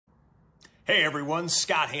Hey everyone,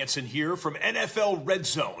 Scott Hansen here from NFL Red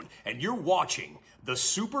Zone, and you're watching the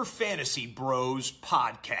Super Fantasy Bros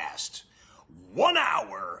podcast. 1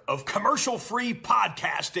 hour of commercial-free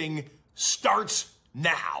podcasting starts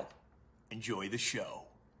now. Enjoy the show.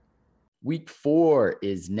 Week 4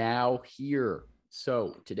 is now here.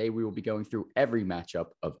 So today we will be going through every matchup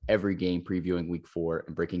of every game, previewing week 4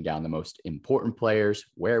 and breaking down the most important players,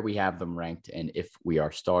 where we have them ranked, and if we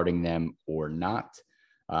are starting them or not.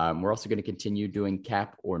 We're also going to continue doing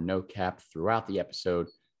cap or no cap throughout the episode.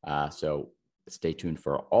 So stay tuned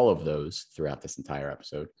for all of those throughout this entire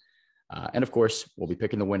episode. And of course, we'll be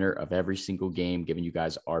picking the winner of every single game, giving you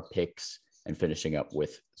guys our picks and finishing up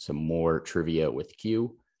with some more trivia with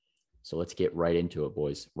Q. So let's get right into it,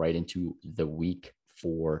 boys, right into the week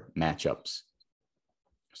 4 matchups.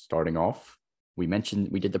 Starting off, we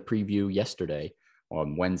did the preview yesterday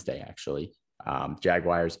on Wednesday, actually.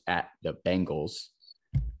 Jaguars at the Bengals.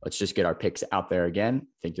 Let's just get our picks out there again.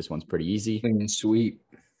 I think this one's pretty easy. Clean sweep.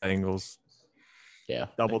 Bengals. Yeah.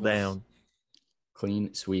 Double Bengals. down.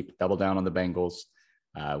 Clean sweep. Double down on the Bengals.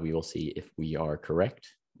 We will see if we are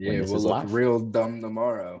correct. Yeah, we'll look live. real dumb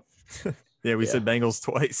tomorrow. Yeah, we said Bengals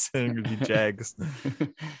twice and it'd be Jags. If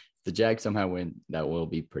the Jags somehow win, that will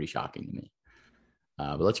be pretty shocking to me.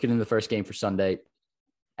 But let's get into the first game for Sunday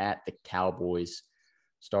at the Cowboys.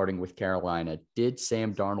 Starting with Carolina, did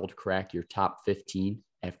Sam Darnold crack your top 15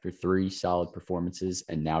 after 3 solid performances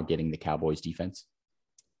and now getting the Cowboys defense?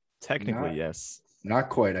 Technically, yes. Not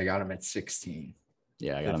quite. I got him at 16.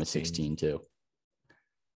 Yeah, I got him at 16 too.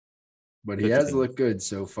 But he has looked good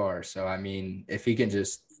so far. So, I mean, if he can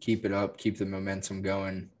just keep it up, keep the momentum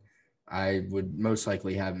going, I would most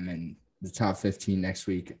likely have him in the top 15 next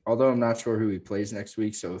week. Although I'm not sure who he plays next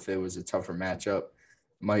week. So, if it was a tougher matchup,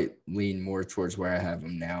 might lean more towards where I have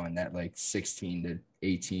him now in that like 16 to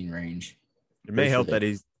 18 range. It may help that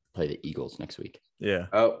he's play the Eagles next week. Yeah.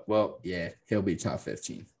 Oh, well, yeah, he'll be top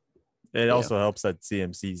 15. It also helps that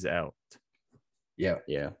CMC's out. Yeah.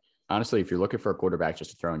 Yeah. Honestly, if you're looking for a quarterback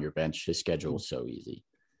just to throw on your bench, his schedule is so easy.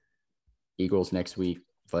 Eagles next week,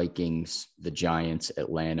 Vikings, the Giants,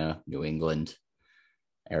 Atlanta, New England,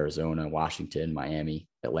 Arizona, Washington, Miami,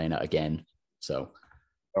 Atlanta again. So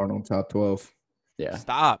Arnold top 12. Yeah.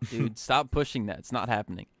 Stop, dude. Stop pushing that. It's not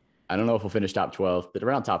happening. I don't know if we'll finish top 12, but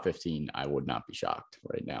around top 15, I would not be shocked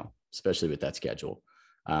right now, especially with that schedule.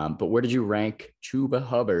 But where did you rank Chuba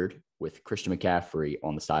Hubbard with Christian McCaffrey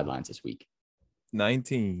on the sidelines this week?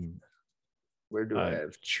 19. Where do I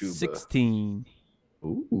have Chuba? 16.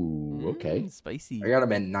 Ooh, okay. Spicy. I got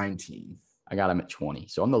him at 19. I got him at 20.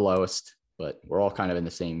 So I'm the lowest, but we're all kind of in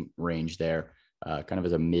the same range there. Kind of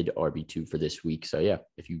as a mid RB2 for this week. So yeah,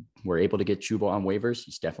 if you were able to get Chuba on waivers,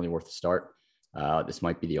 he's definitely worth a start. This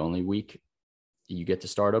might be the only week you get to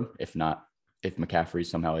start him. If not, if McCaffrey's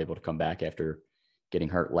somehow able to come back after getting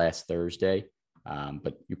hurt last Thursday,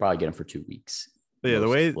 but you probably get him for 2 weeks. But yeah,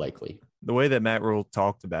 the way that Matt Rule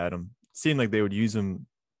talked about him, seemed like they would use him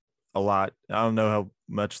a lot. I don't know how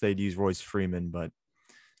much they'd use Royce Freeman, but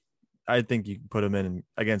I think you can put him in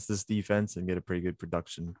against this defense and get a pretty good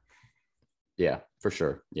production. Yeah, for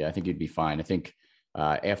sure. Yeah, I think you'd be fine. I think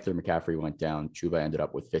after McCaffrey went down, Chuba ended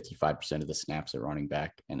up with 55% of the snaps at running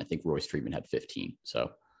back, and I think Royce Freeman had 15.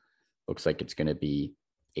 So looks like it's going to be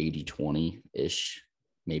 80-20-ish,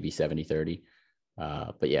 maybe 70-30.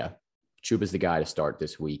 But yeah, Chuba's the guy to start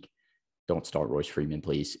this week. Don't start Royce Freeman,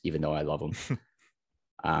 please, even though I love him.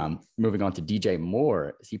 Moving on to DJ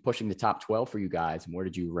Moore. Is he pushing the top 12 for you guys? And where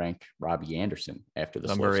did you rank Robbie Anderson after the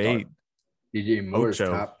number slow 8? Start? DJ Moore's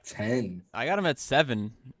Ocho. top 10. I got him at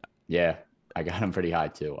 7. Yeah, I got him pretty high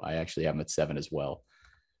too. I actually have him at 7 as well.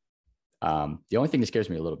 The only thing that scares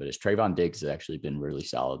me a little bit is Trayvon Diggs has actually been really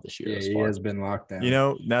solid this year. Yeah, he has been locked down. You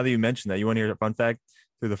know, now that you mentioned that, you want to hear a fun fact?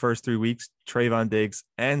 Through the first 3 weeks, Trayvon Diggs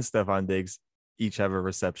and Stephon Diggs each have a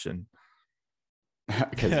reception.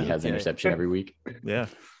 Because he has interception every week. Yeah.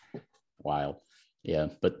 Wild. Yeah,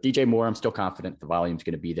 but DJ Moore, I'm still confident the volume's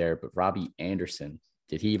going to be there. But Robbie Anderson,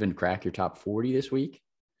 did he even crack your top 40 this week?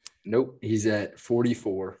 Nope, he's at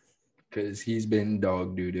 44 because he's been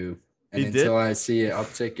dog doo-doo. And He until did? I see an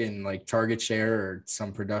uptick in like target share or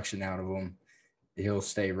some production out of him, he'll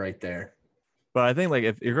stay right there. But I think like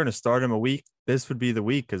if you're going to start him a week, this would be the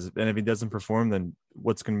week and if he doesn't perform, then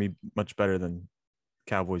what's going to be much better than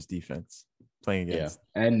Cowboys defense playing against?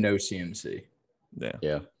 And no CMC.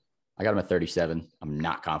 Yeah. I got him at 37. I'm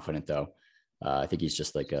not confident though. I think he's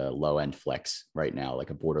just like a low end flex right now,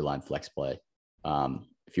 like a borderline flex play.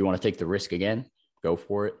 If you want to take the risk again, go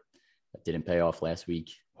for it. That didn't pay off last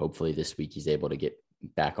week. Hopefully this week he's able to get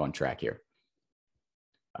back on track here.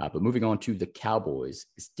 But moving on to the Cowboys,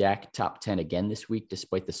 is Dak top 10 again this week,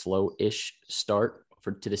 despite the slow-ish start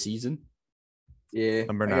to the season? Yeah,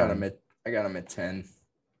 Number I got 9. him at 10.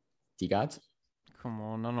 D-Gods? Come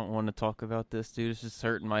on, I don't want to talk about this, dude. It's just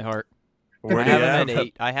hurting my heart. Where I do you have him have at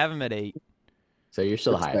 8. I have him at 8. So you're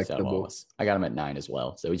still the highest out of all Respectable. of us. I got him at 9 as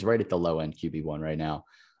well. So he's right at the low end QB1 right now.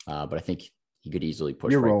 But I think he could easily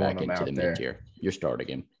push You're right rolling back him into out the there. mid-tier. You're starting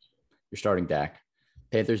him. You're starting Dak.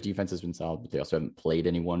 Panthers defense has been solid, but they also haven't played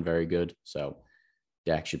anyone very good. So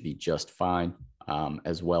Dak should be just fine,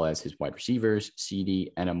 as well as his wide receivers,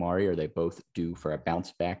 CD and Amari. Are they both due for a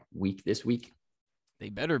bounce back week this week? They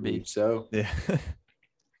better be. Believe so. Yeah.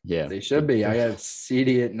 Yeah. They should be. I got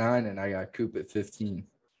CD at 9 and I got Coop at 15.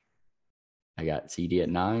 I got CD at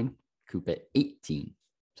 9, Coop at 18.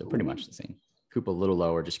 So pretty much the same. Coop a little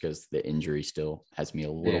lower just because the injury still has me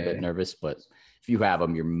a little bit nervous. But if you have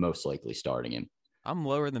him, you're most likely starting him. I'm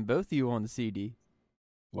lower than both of you on the CD.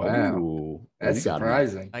 Wow. Ooh, That's who you got him at?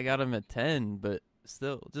 surprising. I got him at 10, but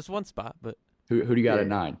still, just one spot. But Who do you got at Yeah.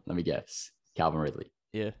 9? Let me guess. Calvin Ridley.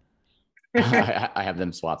 yeah, I have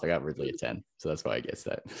them swapped. I got Ridley at 10. So that's why I guess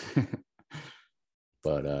that.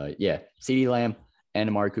 But yeah, CD Lamb and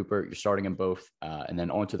Amari Cooper, you're starting them both. And then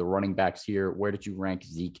on to the running backs here. Where did you rank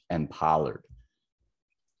Zeke and Pollard?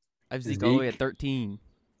 I have Zeke all the way Zeke? at 13.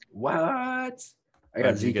 What? I got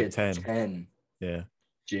got Zeke Zeke at at 10. 10. Yeah.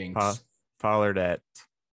 Jinx. Pollard at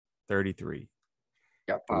 33.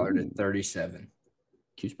 Got Pollard Ooh. at 37.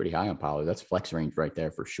 Q's pretty high on Pollard. That's flex range right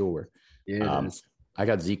there for sure. Yeah, it is. I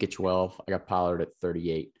got Zeke at 12. I got Pollard at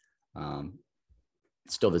 38.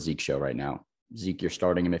 It's still the Zeke show right now. Zeke, you're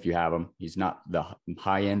starting him if you have him. He's not the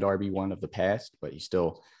high-end RB1 of the past, but he's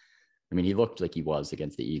still – I mean, he looked like he was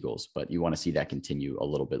against the Eagles, but you want to see that continue a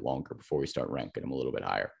little bit longer before we start ranking him a little bit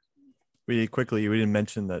higher. We didn't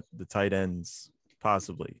mention that the tight ends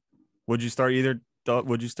possibly. Would you start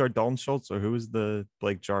Dalton Schultz or who was the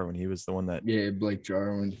Blake Jarwin? He was the one that – Yeah, Blake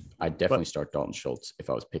Jarwin. I'd definitely start Dalton Schultz if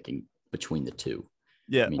I was picking between the two.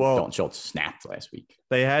 Yeah, I mean, well, Dalton Schultz snapped last week.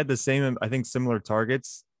 they had the same, I think, similar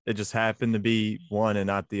targets. It just happened to be one and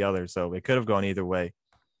not the other. So it could have gone either way.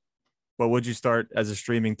 But would you start as a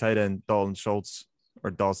streaming tight end, Dalton Schultz or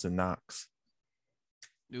Dawson Knox?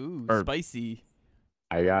 Ooh, Or- spicy.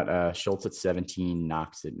 I got Schultz at 17,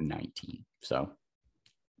 Knox at 19. So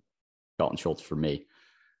Dalton Schultz for me.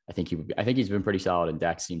 I think he's been pretty solid, and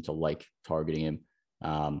Dak seemed to like targeting him.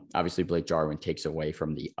 Obviously, Blake Jarwin takes away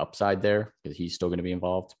from the upside there because he's still going to be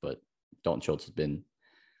involved, but Dalton Schultz has been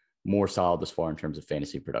more solid this far in terms of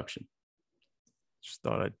fantasy production. Just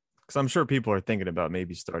thought because I'm sure people are thinking about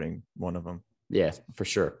maybe starting one of them. Yeah, for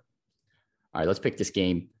sure. All right, let's pick this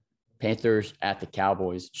game. Panthers at the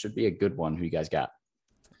Cowboys. Should be a good one. Who you guys got?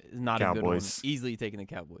 Not a good one. Cowboys. Easily taking the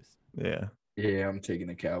Cowboys. Yeah. Yeah, I'm taking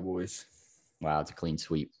the Cowboys. Wow, it's a clean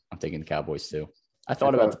sweep. I'm taking the Cowboys too. I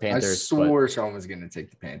thought about the Panthers. I swore someone was going to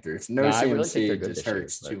take the Panthers. No, I really think they're CMC good just this year,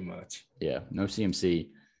 hurts but- too much. But yeah, no CMC.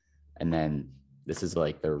 And then this is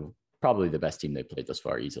like they're probably the best team they played thus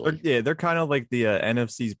far easily. They're kind of like the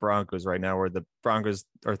NFC's Broncos right now, where the Broncos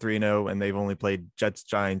are 3-0 and they've only played Jets,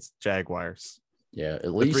 Giants, Jaguars. Yeah, at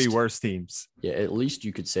The least three worst teams. Yeah, at least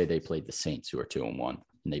you could say they played the Saints, who are 2-1,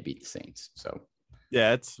 and they beat the Saints. So,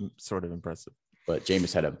 Yeah, it's sort of impressive. but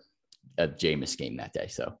Jameis had a Jameis game that day.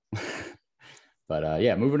 So, but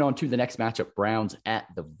yeah, moving on to the next matchup: Browns at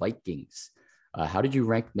the Vikings. How did you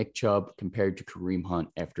rank Nick Chubb compared to Kareem Hunt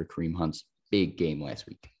after Kareem Hunt's big game last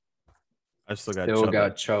week? I still got Still Chubb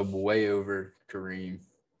got at Chubb way over Kareem.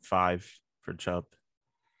 5 for Chubb,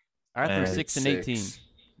 Arthur And 6 and 18. 6.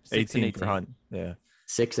 6 and 18 for Hunt. Yeah.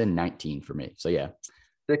 6 and 19 for me. So yeah.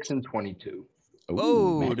 6 and 22. Ooh,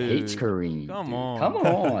 Whoa, Matt hates dude. Kareem. Come dude. on. Come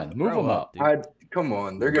on, move Grow him up. dude. Come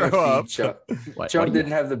on, they're Grow going to up. feed Chubb. What Chubb do you-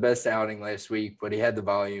 didn't have the best outing last week, but he had the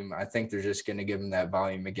volume. I think they're just going to give him that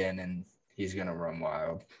volume again, and he's going to run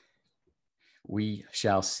wild. We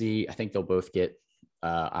shall see. I think they'll both get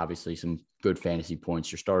obviously some good fantasy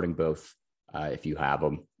points. You're starting both if you have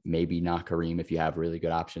them. Maybe not Kareem if you have really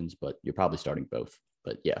good options, but you're probably starting both.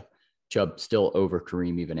 But yeah, Chubb still over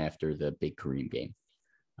Kareem even after the big Kareem game.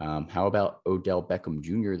 How about Odell Beckham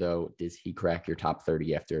Jr., though? Does he crack your top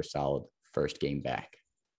 30 after a solid first game back?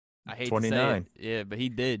 I hate 29. to say it. Yeah, but he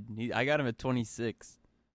did. I got him at 26.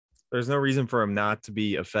 There's no reason for him not to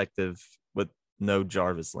be effective with no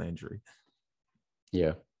Jarvis Landry.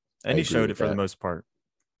 Yeah. And I he agree showed with it for that. the most part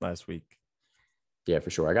last week. Yeah, for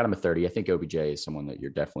sure. I got him at 30. I think OBJ is someone that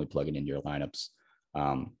you're definitely plugging into your lineups,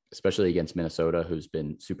 especially against Minnesota, who's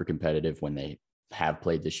been super competitive when they have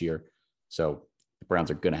played this year. So the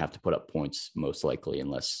Browns are going to have to put up points most likely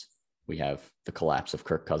unless we have the collapse of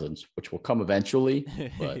Kirk Cousins, which will come eventually,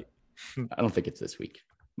 but I don't think it's this week.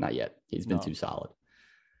 not yet. He's been No. too solid.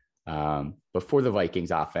 But for the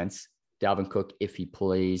Vikings offense, Dalvin Cook, if he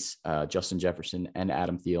plays, Justin Jefferson and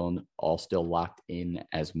Adam Thielen all still locked in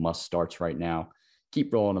as must starts right now.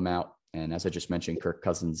 Keep rolling them out. And as I just mentioned, Kirk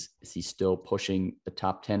Cousins, is he still pushing the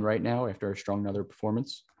top 10 right now after a strong another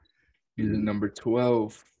performance? He's at number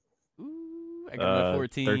 12. Ooh, I got my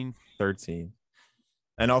 14. 13.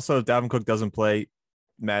 And also, if Dalvin Cook doesn't play,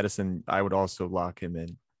 Madison, I would also lock him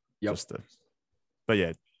in. Yep. But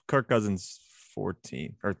yeah, Kirk Cousins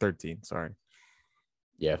 14 or 13. Sorry.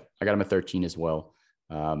 Yeah, I got him at 13 as well.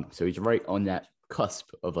 So he's right on that cusp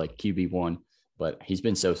of like QB1, but he's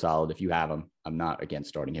been so solid. If you have him, I'm not against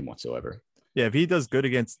starting him whatsoever. Yeah, if he does good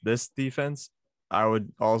against this defense, I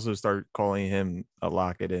would also start calling him a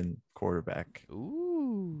lock it in quarterback,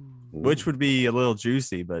 Ooh. which would be a little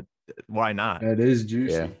juicy, but why not? That is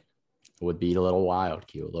juicy. Yeah, it would be a little wild,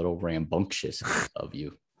 Q, a little rambunctious of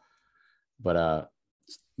you. But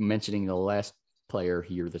mentioning the last player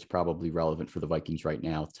here that's probably relevant for the Vikings right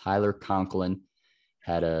now, Tyler Conklin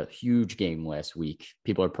had a huge game last week.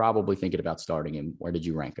 People are probably thinking about starting him. Where did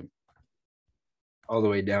you rank him? All the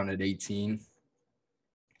way down at 18.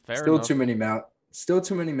 Fair Still enough. too many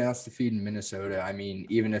mouths to feed in Minnesota. I mean,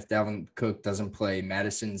 even if Dalvin Cook doesn't play,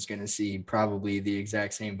 Madison's going to see probably the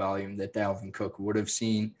exact same volume that Dalvin Cook would have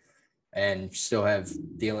seen, and still have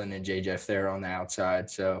Thielen and J. Jeff there on the outside.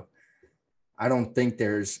 So I don't think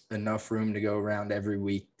there's enough room to go around every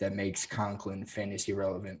week that makes Conklin fantasy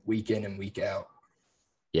relevant week in and week out.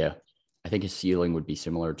 Yeah, I think his ceiling would be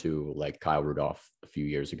similar to like Kyle Rudolph a few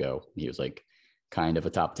years ago. He was like kind of a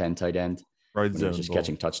top 10 tight end. Red When he zone was just ball.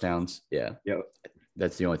 catching touchdowns. Yeah. Yep.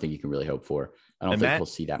 That's the only thing you can really hope for. I don't And think Matt- he'll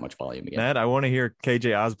see that much volume again. Matt, I want to hear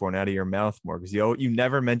KJ Osborne out of your mouth more because you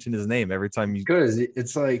never mention his name every time you. Because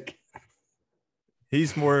it's like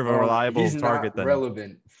He's more of a reliable he's target not than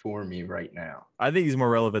relevant for me right now. I think he's more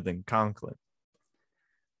relevant than Conklin.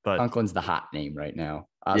 But Conklin's the hot name right now.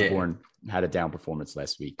 Osborne had a down performance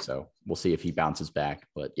last week, so we'll see if he bounces back.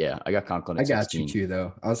 But yeah, I got Conklin at I got 16. you too,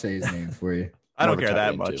 though. I'll say his name for you. I don't More of a care tight that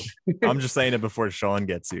end, much. too. I'm just saying it before Sean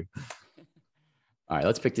gets you. All right,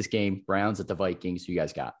 let's pick this game. Browns at the Vikings. Who you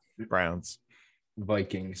guys got? Browns.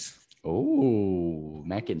 Vikings. Oh,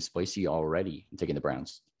 Matt getting spicy already. I'm taking the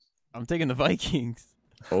Browns. I'm taking the Vikings.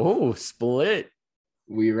 Oh, split.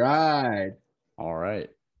 We ride. All right.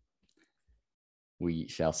 We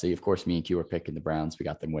shall see. Of course, me and Q are picking the Browns. We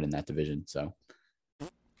got them winning that division, so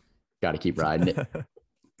got to keep riding it.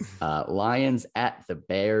 Lions at the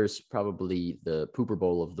Bears, probably the pooper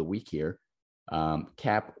bowl of the week here.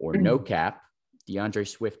 Cap or no cap, DeAndre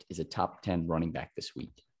Swift is a top 10 running back this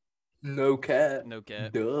week. No cap. No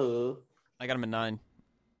cap. Duh. I got him at 9.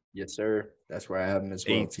 Yes, sir. That's where I have him as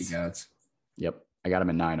well, 8. T-Gods. Yep. I got him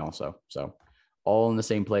at 9 also. So all in the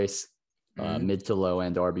same place. Mid to low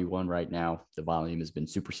end RB1 right now. The volume has been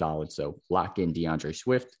super solid. So lock in DeAndre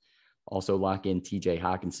Swift. Also lock in TJ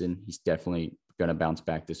Hawkinson. He's definitely going to bounce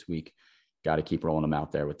back this week. Got to keep rolling him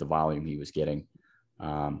out there with the volume he was getting.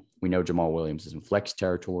 We know Jamal Williams is in flex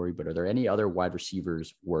territory, but are there any other wide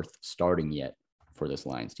receivers worth starting yet for this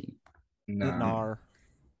Lions team? Nah. Nar.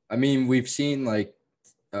 I mean, we've seen like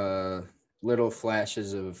little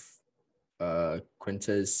flashes of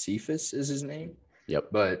Quintez Cephas is his name. Yep.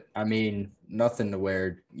 But I mean, nothing to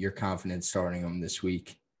where you're confident starting him this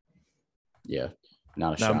week. Yeah.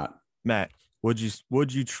 Not a Now- shot. Matt, would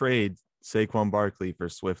you trade Saquon Barkley for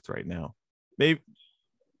Swift right now? Maybe.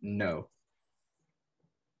 No.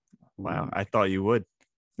 Wow, I thought you would.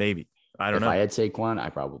 Maybe. I don't If know. I had Saquon, I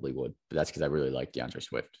probably would. But that's because I really like DeAndre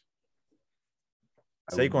Swift.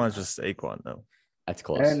 I would Saquon's not. just Saquon though. That's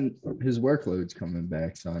close. And his workload's coming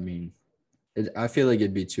back. So, I mean, I feel like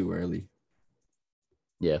it'd be too early.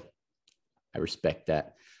 Yeah, I respect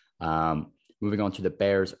that. Moving on to the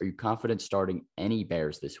Bears. Are you confident starting any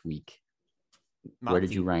Bears this week? Where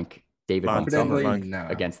did you rank David Montgomery. Montgomery No.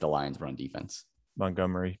 against the Lions run defense?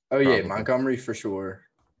 Montgomery. Oh, yeah, probably. Montgomery for sure.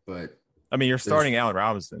 But I mean, you're starting Allen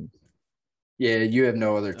Robinson. yeah, you have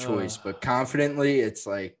no other choice. But confidently, it's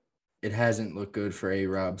like it hasn't looked good for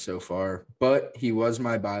A-Rob so far. But he was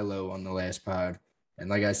my buy low on the last pod. And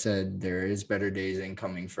like I said, there is better days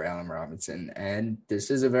incoming for Allen Robinson. And this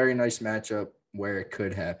is a very nice matchup where it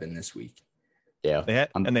could happen this week. Yeah.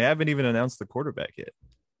 And they haven't even announced the quarterback yet.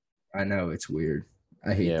 I know, it's weird.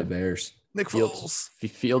 I hate Yeah. the Bears. Nick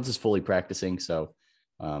Fields is fully practicing, so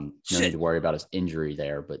no need to worry about his injury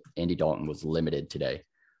there. But Andy Dalton was limited today,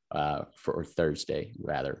 or Thursday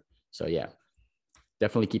rather. So yeah,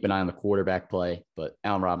 definitely keep an eye on the quarterback play. But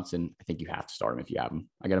Allen Robinson, I think you have to start him if you have him.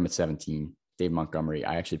 I got him at 17. Dave Montgomery,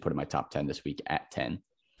 I actually put in my top 10 this week at 10.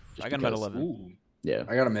 I got him at because- 11. Ooh. Yeah.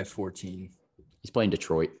 I got him at 14. He's playing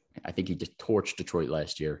Detroit. I think he just torched Detroit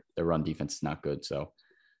last year. Their run defense is not good. So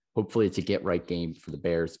hopefully it's a get right game for the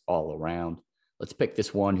Bears all around. Let's pick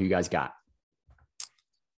this one. Who you guys got?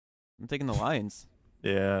 I'm taking the Lions.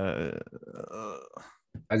 Yeah.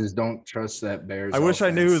 I just don't trust that Bears. I wish I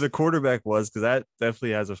knew who offense. the quarterback was because that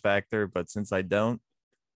definitely has a factor. But since I don't,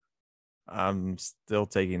 I'm still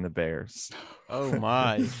taking the Bears. Oh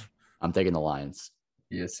my. I'm taking the Lions.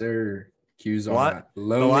 Yes, sir. Q's on What? a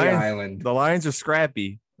lonely island. The Lions are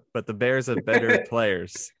scrappy, but the Bears have better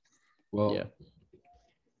players. Well, Yeah.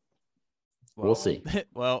 We'll see.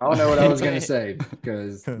 Well, I don't know what I was gonna say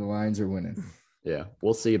because the Lions are winning. Yeah,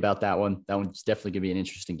 we'll see about that one. That one's definitely going to be an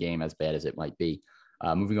interesting game, as bad as it might be.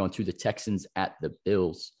 Moving on to the Texans at the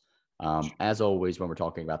Bills. As always, when we're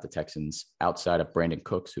talking about the Texans, outside of Brandon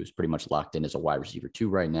Cooks, who's pretty much locked in as a wide receiver 2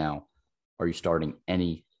 right now, are you starting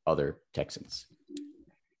any other Texans?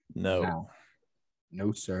 No.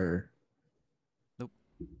 No, sir. Nope.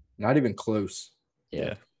 Not even close.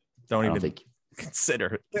 Yeah, Don't I even don't think.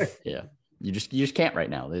 consider it. Yeah, you just can't right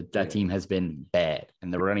now. That team has been bad,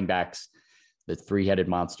 and the running backs, the 3-headed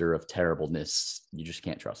monster of terribleness, you just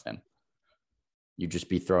can't trust them. You just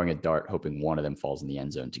be throwing a dart, hoping one of them falls in the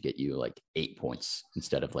end zone to get you like 8 points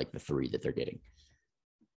instead of like the 3 that they're getting.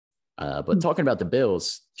 But talking about the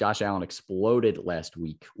Bills, Josh Allen exploded last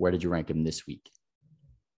week. Where did you rank him this week?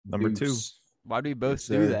 Number 2. why do we both Yes,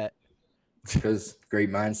 do sir. that? Because great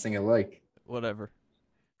minds think alike. Whatever.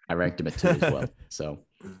 I ranked him at 2 as well. So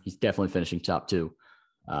he's definitely finishing top 2.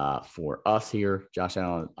 For us here, Josh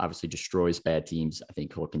Allen obviously destroys bad teams. I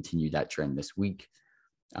think he'll continue that trend this week.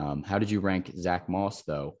 How did you rank Zach Moss,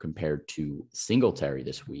 though, compared to Singletary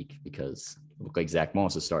this week? Because it looked like Zach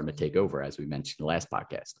Moss is starting to take over, as we mentioned in the last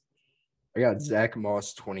podcast. I got Zach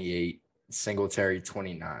Moss 28, Singletary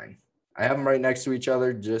 29. I have them right next to each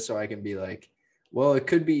other just so I can be like, well, it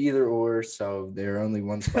could be either or. So they're only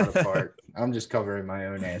one spot apart. I'm just covering my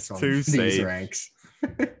own ass on Too these safe. ranks.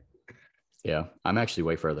 Yeah, I'm actually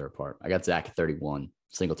way further apart. I got Zach at 31,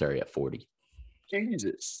 Singletary at 40.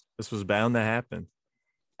 Jesus. This was bound to happen.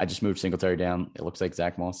 I just moved Singletary down. It looks like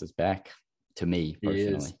Zach Moss is back to me He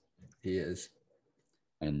personally. is. He is.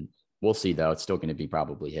 And we'll see, though. It's still going to be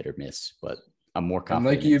probably hit or miss, but I'm more And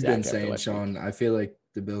confident. like in you've Zach been after saying, last week. Sean, I feel like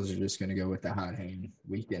the Bills are just going to go with the hot hand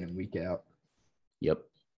week in and week out. Yep.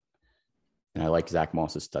 And I like Zach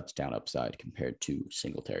Moss's touchdown upside compared to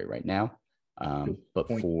Singletary right now. But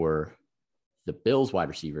point. for the Bills wide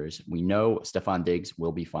receivers, we know Stephon Diggs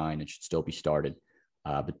will be fine and should still be started.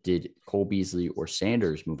 But did Cole Beasley or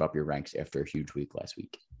Sanders move up your ranks after a huge week last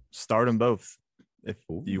week? Start them both. If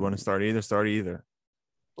Ooh. you want to start either, start either.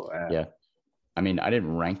 Yeah. I mean, I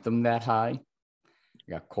didn't rank them that high.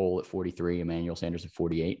 I got Cole at 43, Emmanuel Sanders at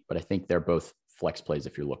 48, but I think they're both flex plays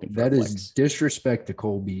if you're looking for That a is flex. disrespect to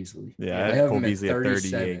Cole Beasley. Yeah, I I have Cole him Beasley at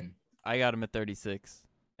 37. I got him at 36,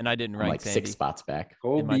 and I didn't I'm rank like Sandy. 6 spots back.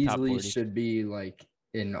 Cole in my top Beasley 40. should be like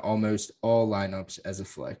in almost all lineups as a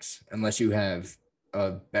flex, unless you have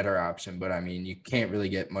a better option. But I mean, you can't really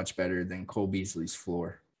get much better than Cole Beasley's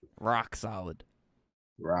floor. Rock solid.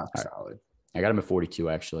 Rock All right. solid. I got him at 42,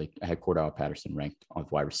 actually. I had Cordell Patterson ranked on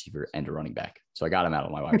wide receiver and a running back. So I got him out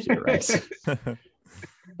of my wide receiver ranks.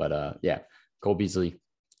 But yeah, Cole Beasley,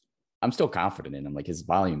 I'm still confident in him. Like his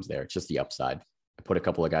volume's there. It's just the upside. I put a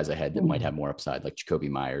couple of guys ahead that might have more upside, like Jacoby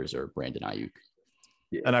Myers or Brandon Ayuk.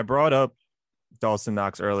 And I brought up Dawson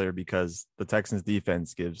Knox earlier because the Texans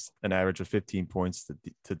defense gives an average of 15 points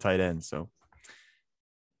to tight end. So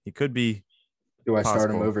he could be. Do I start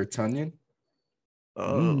him Possible. over Tunyon?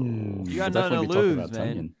 Oh, You got We'll definitely nothing to be talking lose, about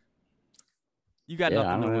man. Tunyon. You got Yeah, I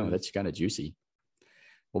nothing don't to know. lose. That's kind of juicy.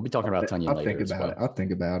 We'll be talking about Tunyon I'll later think as about well. it. I'll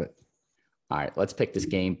think about it. All right, let's pick this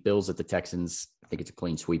game. Bills at the Texans. I think it's a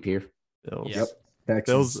clean sweep here. Bills. Yep.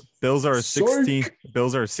 Texans. Bills are a Psych. 16.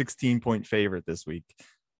 Bills are a 16-point favorite this week.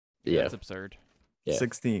 Yeah. That's absurd. Yeah.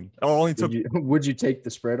 16. Oh, only took Would you take the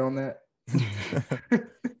spread on that? 2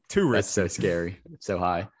 That's risks. so scary. So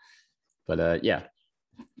high. But yeah,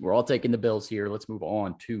 we're all taking the Bills here. Let's move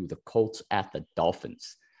on to the Colts at the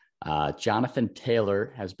Dolphins. Jonathan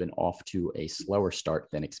Taylor has been off to a slower start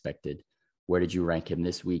than expected. Where did you rank him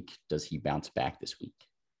this week? Does he bounce back this week?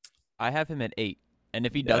 I have him at 8, and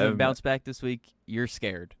if he Yeah, doesn't bounce back this week, you're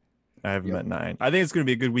scared. I have him Yep. at 9. I think it's going to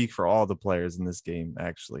be a good week for all the players in this game,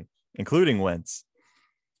 actually, including Wentz.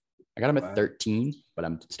 I got him at Wow. 13, but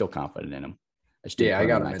I'm still confident in him. I just didn't Yeah, put I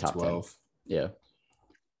got in him my at top 10. 12. Yeah.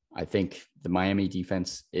 I think the Miami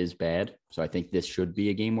defense is bad. So I think this should be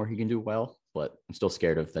a game where he can do well, but I'm still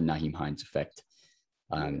scared of the Naheem Hines effect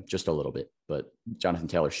just a little bit. But Jonathan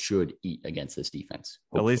Taylor should eat against this defense.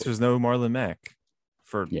 At least hopefully. there's no Marlon Mack.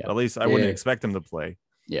 Yeah. At least I wouldn't Yeah. expect him to play.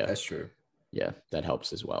 Yeah. That's true. Yeah, that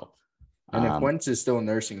helps as well. And if Wentz is still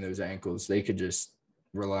nursing those ankles, they could just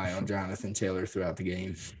rely on Jonathan Taylor throughout the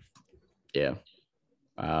game. Yeah.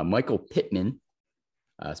 Michael Pittman,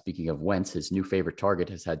 speaking of Wentz, his new favorite target,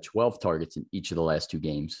 has had 12 targets in each of the last 2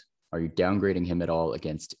 games. Are you downgrading him at all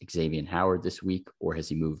against Xavier Howard this week, or has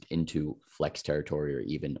he moved into flex territory or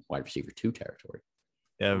even wide receiver 2 territory?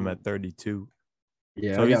 Yeah, I have him at 32.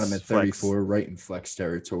 Yeah, So I got he's him at flex. 34, right in flex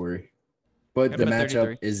territory. But Got the him at matchup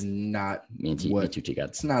 33. is not Me too,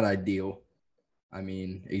 it's not ideal. I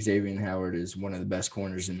mean, Xavier Howard is one of the best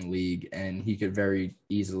corners in the league, and he could very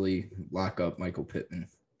easily lock up Michael Pittman.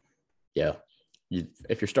 Yeah.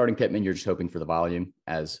 If you're starting Pittman, you're just hoping for the volume.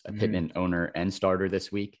 As a Pittman owner and starter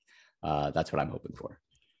this week, that's what I'm hoping for.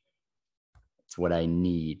 It's what I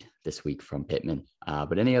need this week from Pittman.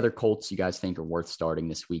 But any other Colts you guys think are worth starting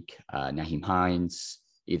this week? Nyheim Hines,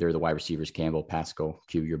 either the wide receivers, Campbell, Pascal,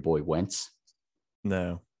 Q, your boy Wentz.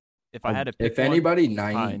 No. If I had to pick If anybody,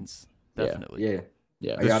 Nyheim. Hines, definitely.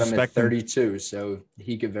 Yeah. I got him at Disrespecting- 32, so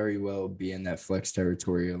he could very well be in that flex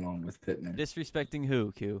territory along with Pittman. Disrespecting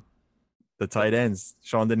who, Q? The tight ends.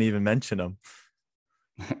 Sean didn't even mention them.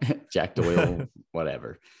 Jack Doyle,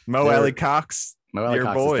 whatever. Mo They're- Alley Cox. Mo Alley Your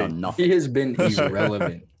Cox boy. has done nothing. He has been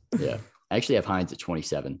irrelevant. Yeah. I actually have Hines at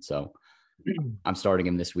 27. So I'm starting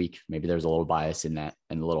him this week. Maybe there's a little bias in that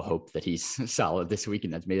and a little hope that he's solid this week.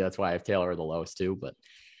 And that's why I have Taylor the lowest too. But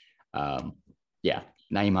yeah,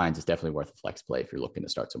 Nyheim Hines is definitely worth a flex play if you're looking to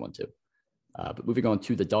start someone too. But moving on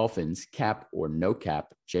to the Dolphins, cap or no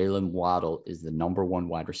cap, Jalen Waddle is the number 1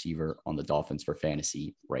 wide receiver on the Dolphins for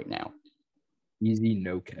fantasy right now. Easy,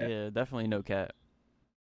 no cap. Yeah, definitely no cat.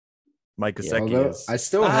 Mike Yeah, Gesicki Although is. I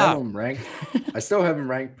still Stop. have him ranked. I still have him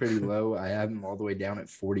ranked pretty low. I have him all the way down at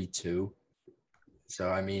 42. So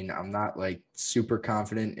I mean, I'm not like super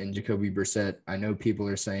confident in Jacoby Brissett. I know people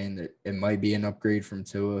are saying that it might be an upgrade from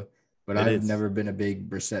Tua, but It I've is. never been a big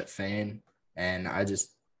Brissett fan, and I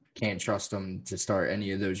just can't trust him to start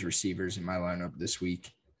any of those receivers in my lineup this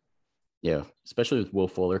week. Yeah, especially with Will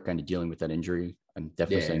Fuller kind of dealing with that injury. I'm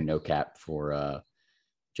definitely Yeah. saying no cap for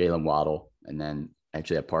Jalen Waddle. And then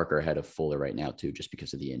actually have Parker ahead of Fuller right now too, just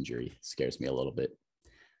because of the injury. It scares me a little bit.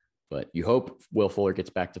 But you hope Will Fuller gets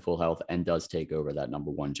back to full health and does take over that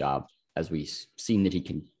number 1 job, as we've seen that he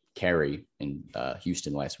can carry in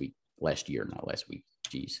Houston last year.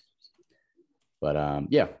 Jeez. But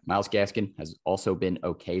yeah, Myles Gaskin has also been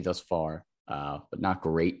okay thus far, but not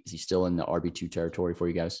great. Is he still in the RB2 territory for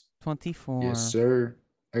you guys? 24. Yes, sir.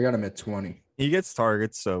 I got him at 20. He gets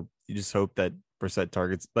targets, so you just hope that Brissett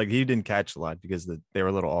targets. Like, he didn't catch a lot because they were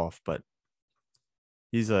a little off, but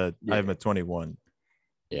I have him at 21.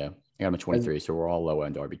 Yeah, I got him at 23, so we're all low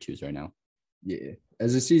end RB2s right now. Yeah.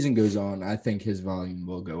 As the season goes on, I think his volume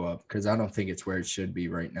will go up because I don't think it's where it should be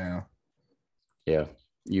right now. Yeah,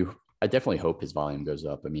 I definitely hope his volume goes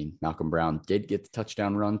up. I mean, Malcolm Brown did get the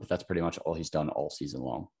touchdown run, but that's pretty much all he's done all season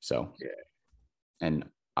long. So, yeah. And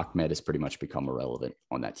Ahmed has pretty much become irrelevant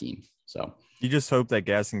on that team. So You just hope that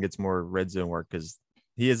Gaskin gets more red zone work because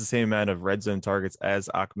he has the same amount of red zone targets as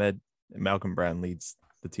Ahmed, and Malcolm Brown leads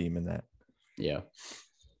the team in that. yeah.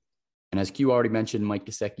 And as Q already mentioned, Mike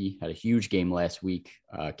Gesicki had a huge game last week.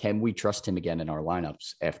 Can we trust him again in our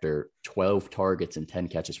lineups after 12 targets and 10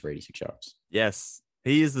 catches for 86 yards? Yes,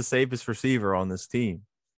 he is the safest receiver on this team.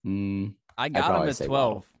 I got him probably at say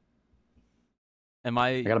 12. Waddle. Am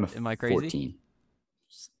I got him at am I crazy? 14.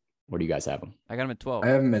 Where do you guys have him? I got him at 12. I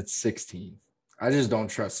have him at 16. I just don't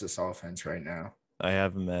trust this offense right now. I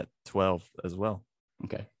have him at 12 as well.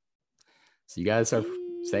 Okay. So you guys are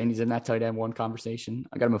saying he's in that tight end 1 conversation.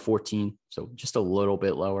 I got him at 14, so just a little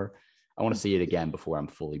bit lower. I want to see it again before I'm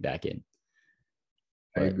fully back in.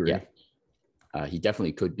 I agree. Yeah, he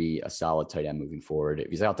definitely could be a solid tight end moving forward. If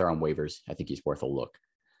he's out there on waivers, I think he's worth a look.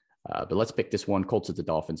 But let's pick this one. Colts at the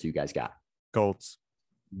Dolphins. Who you guys got? Colts.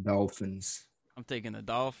 Dolphins. I'm taking the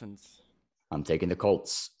Dolphins. I'm taking the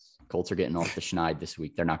Colts. Colts are getting off the schneid this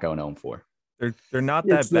week. They're not going 0-4. They're not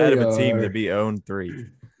Yes, that bad they of a team are. to be 0-3.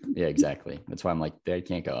 Yeah, exactly. That's why I'm like, they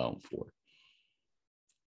can't go 0-4.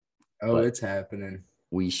 Oh, But- it's happening.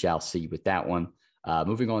 We shall see with that one.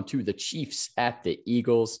 Moving on to the Chiefs at the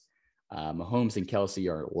Eagles. Mahomes and Kelsey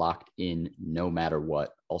are locked in no matter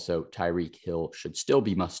what. Also, Tyreek Hill should still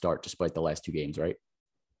be must start despite the last 2 games, right?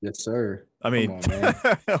 Yes, sir. I mean, Come on, man.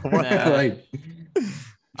 what- Nah. Like,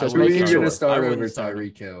 Just who are making you sure. going to start I over wouldn't start him.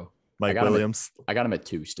 Tyreek Hill? Mike got him at- Williams. I got him at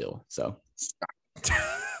 2 still, so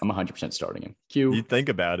I'm 100% starting him. Q, You think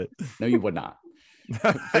about it. no, you would not.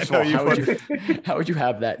 I First of know all, you how would you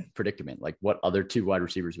have that predicament? Like, what other 2 wide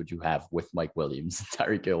receivers would you have with Mike Williams,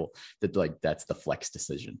 Tyreek Hill? That's the flex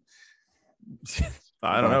decision.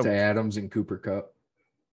 I don't know. Devontae Adams and Cooper Cup.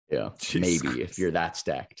 Yeah, Jesus maybe if Christ. you're that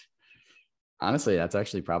stacked. Honestly, that's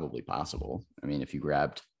actually probably possible. I mean, if you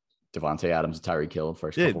grabbed Devontae Adams and Tyreek Hill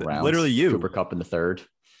first Yeah, couple rounds, literally you. Cooper Kupp in the third,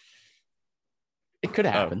 it could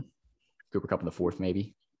Oh. happen. Cooper Kupp in the fourth,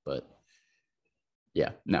 maybe. But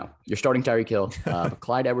yeah, no, you're starting Tyreek Hill. But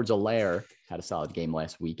Clyde Edwards-Helaire had a solid game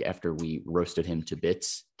last week after we roasted him to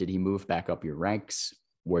bits. Did he move back up your ranks?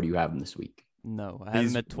 Where do you have him this week? No, I have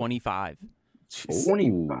He's- him at 25. Jeez.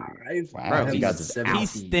 25. Wow, Bro, he he got got He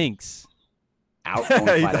stinks. out on He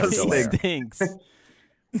Clyde does He Edwards-Helaire. stinks.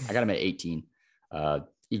 I got him at 18.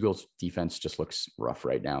 Eagles defense just looks rough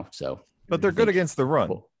right now, so But they're good against the run.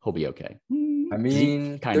 he'll be okay. I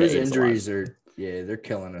mean, Kinda those aids a lot. injuries they're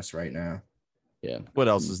killing us right now. Yeah, What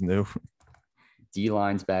else is new? D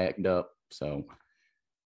line's backed up, so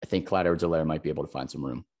I think Clyde Edwards-Helaire might be able to find some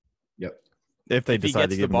room. If they If he decide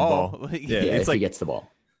gets to give the him the ball. ball. Like, Yeah, Yeah, it's if like he gets the ball.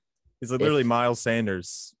 he's like literally Miles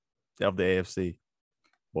Sanders of the AFC.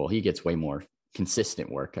 Well, he gets way more consistent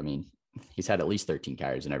work. I mean, he's had at least 13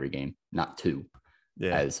 carries in every game, not 2,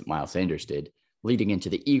 Yeah. as Miles Sanders did. Leading into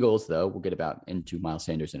the Eagles, though, we'll get into Miles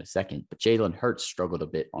Sanders in a second. But Jalen Hurts struggled a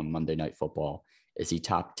bit on Monday Night Football. Is he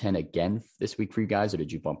top 10 again this week for you guys, or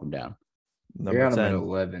did you bump him down? I Number got him at 10.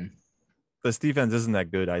 11. This defense isn't that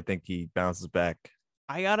good. I think he bounces back.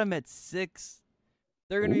 I got him at 6.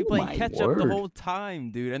 They're going to be Ooh, playing my catch up the word. whole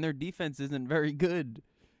time, dude, and their defense isn't very good.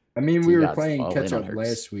 I mean, So we you were guys playing all in catch on up Hurts.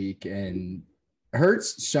 last week, and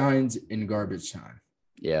Hurts shines in garbage time.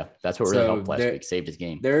 Yeah, that's what really So helped last there- week. Saved his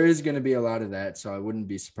game. There is going to be a lot of that, so I wouldn't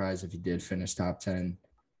be surprised if he did finish top 10.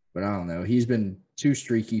 But I don't know. He's been too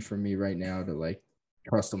streaky for me right now to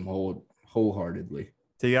trust him wholeheartedly.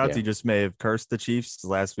 Tiagati Yeah. just may have cursed the Chiefs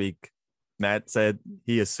last week. Matt said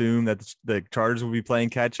he assumed that the Chargers would be playing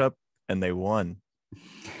catch up, and they won.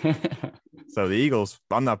 So the Eagles,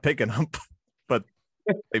 I'm not picking them, but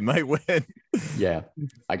they might win. Yeah,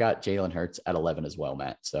 I got Jalen Hurts at 11 as well,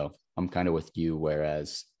 Matt. So I'm kind of with you,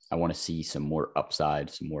 whereas I want to see some more upside,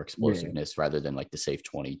 some more explosiveness rather than the safe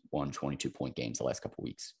 21, 22-point games the last couple of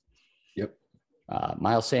weeks. Yep.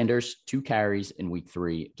 Miles Sanders, 2 carries in week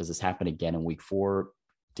 3. Does this happen again in week 4?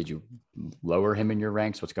 Did you lower him in your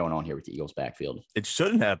ranks? What's going on here with the Eagles backfield? It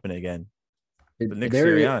shouldn't happen again. But Nick There-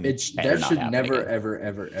 Sirianni. Better that not should happen never,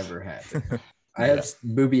 again. ever happen. I have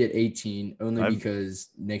Booby at 18 only I'm- because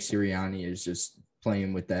Nick Sirianni is just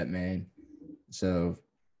playing with that man. So,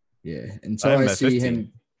 yeah, until I have I him at see 15.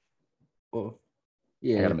 him. Well, I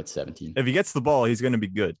yeah, got him at 17. If he gets the ball, he's going to be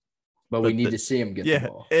good. but we but need the- to see him get Yeah, the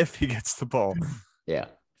ball. if he gets the ball. Yeah.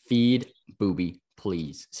 Feed Booby,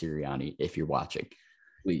 please, Sirianni, if you're watching.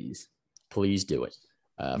 Please. Please do it.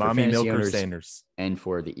 For Mommy fantasy Milker owners Sanders. and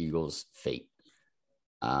for the Eagles' fate.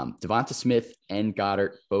 Devonta Smith and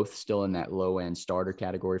Goddard both still in that low end starter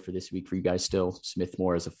category for this week for you guys still. Smith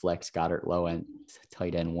more as a flex, Goddard low end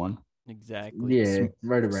tight end 1. Exactly. Yeah,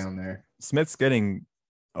 right around there. Smith's getting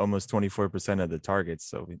almost 24% of the targets,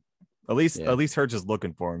 so at least Hurts is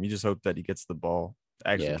looking for him. You just hope that he gets the ball,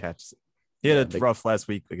 actually Yeah. catches it. He had Yeah, a rough last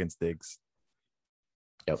week against Diggs.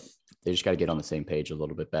 Yep. They just got to get on the same page a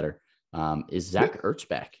little bit better. Is Zach Ertz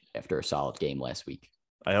back after a solid game last week?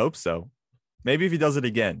 I hope so. Maybe if he does it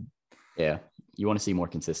again. Yeah. You want to see more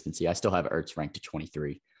consistency. I still have Ertz ranked at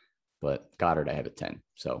 23, but Goddard I have at 10.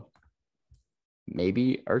 So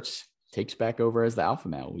maybe Ertz takes back over as the alpha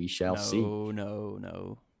male. We shall see.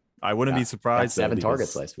 No. I wouldn't be Got surprised. though, 7 because-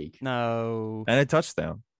 targets last week No. and a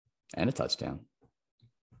touchdown. and a touchdown.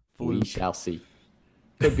 We Fluke. shall see.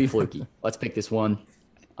 Could be fluky. Let's pick this one.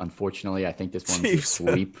 Unfortunately, I think this one's a Chiefs.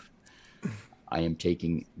 sweep. I am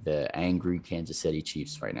taking the angry Kansas City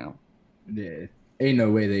Chiefs right now. Yeah. Ain't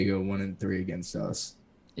no way they go 1-3 against us.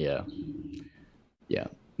 Yeah. Yeah.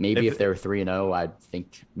 Maybe If- if they were 3-0, I'd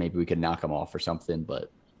think maybe we could knock them off or something,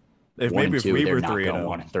 but If 1 maybe and if 2, we they're were not 3 going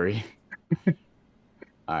 1-3.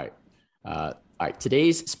 All right. All right.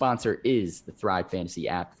 Today's sponsor is the Thrive Fantasy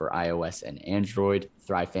app for iOS and Android.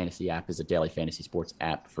 Thrive Fantasy app is a daily fantasy sports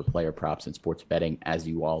app for player props and sports betting, as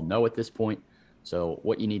you all know at this point. So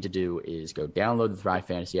what you need to do is go download the Thrive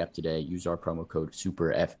Fantasy app today. Use our promo code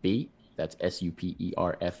SUPERFB. That's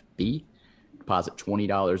SUPERFB. Deposit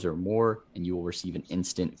 $20 or more, and you will receive an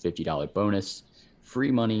instant $50 bonus.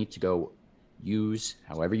 Free money to go use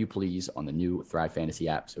however you please on the new Thrive Fantasy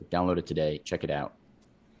app. So download it today. Check it out.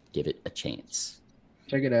 Give it a chance.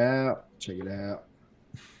 Check it out. Check it out.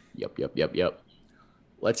 Yep.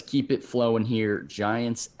 Let's keep it flowing here.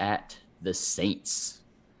 Giants at the Saints.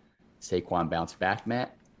 Saquon bounced back,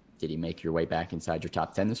 Matt. Did he make your way back inside your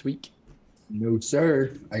top 10 this week? No,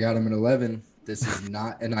 sir. I got him at 11. This is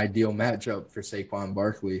not an ideal matchup for Saquon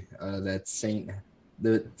Barkley. The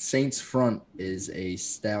Saints front is a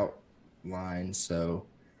stout line, so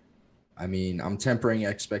I mean, I'm tempering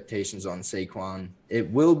expectations on Saquon. It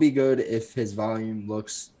will be good if his volume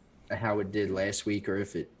looks how it did last week, or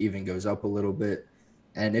if it even goes up a little bit.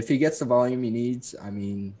 And if he gets the volume he needs, I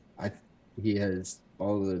mean, he has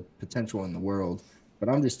all the potential in the world. But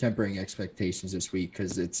I'm just tempering expectations this week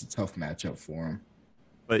because it's a tough matchup for him.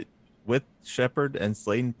 But with Shepard and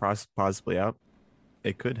Slayton possibly out,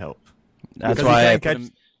 it could help. That's why I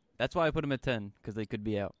put him at 10 because they could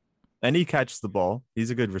be out. And he catches the ball. He's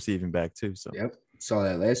a good receiving back too. So Yep, saw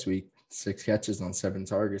that last week. 6 catches on 7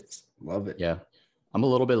 targets. Love it. Yeah, I'm a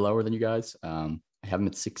little bit lower than you guys. I have him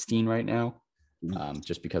at 16 right now,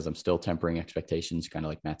 just because I'm still tempering expectations, kind of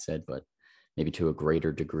like Matt said, but maybe to a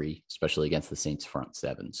greater degree, especially against the Saints front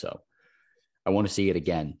 7. So I want to see it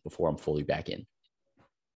again before I'm fully back in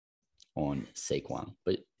on Saquon.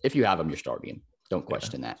 But if you have him, you're starting him. Don't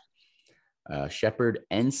question that. Shepard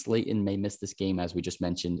and Slayton may miss this game, as we just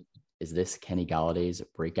mentioned. Is this Kenny Galladay's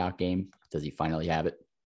breakout game? Does he finally have it?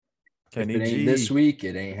 Kenny If it ain't G. this week,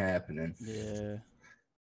 it ain't happening. Yeah.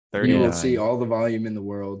 You will 39. see all the volume in the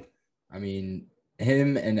world. I mean,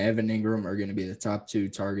 him and Evan Ingram are going to be the top 2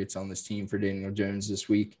 targets on this team for Daniel Jones this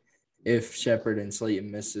week if Shepard and Slayton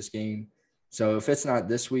miss this game. So if it's not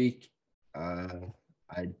this week,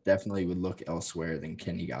 I definitely would look elsewhere than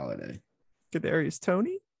Kenny Galladay. Kadarius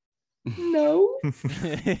Toney? No.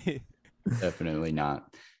 Definitely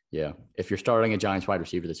not. Yeah. If you're starting a Giants wide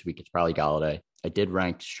receiver this week, it's probably Galladay. I did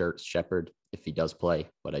rank Shepard if he does play,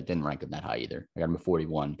 but I didn't rank him that high either. I got him at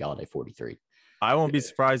 41, Galladay 43. I won't be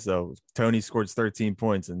surprised though. Tony scores 13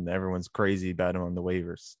 points and everyone's crazy about him on the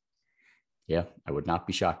waivers. Yeah, I would not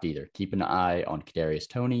be shocked either. Keep an eye on Kadarius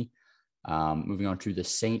Toney. Moving on to the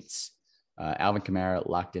Saints. Alvin Kamara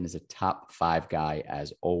locked in as a top 5 guy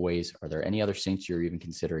as always. Are there any other Saints you're even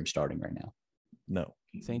considering starting right now? No.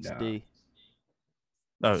 Saints No. D.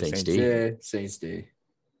 Oh, Saints Saints. D. Yeah, Saints D.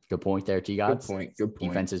 Good point there, T-Gods. Good point. Good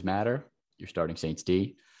point. Defenses matter. You're starting Saints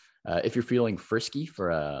D. If you're feeling frisky for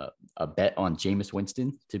a bet on Jameis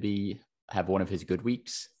Winston to have one of his good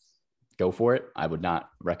weeks, go for it. I would not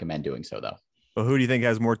recommend doing so, though. But who do you think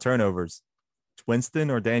has more turnovers? Winston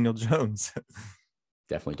or Daniel Jones?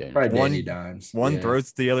 Definitely Daniel. Probably One- Danny Dimes. One Yeah.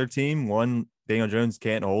 throws to the other team. One, Daniel Jones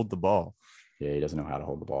can't hold the ball. Yeah, he doesn't know how to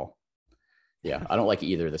hold the ball. Yeah, I don't like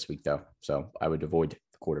either this week, though. So I would avoid the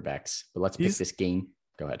quarterbacks. But let's pick He's- this game.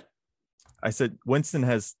 Go ahead. I said Winston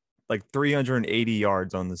has like 380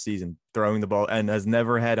 yards on the season throwing the ball and has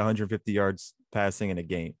never had 150 yards passing in a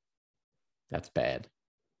game. That's bad.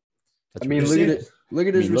 That's I mean, really look at bad. it. Look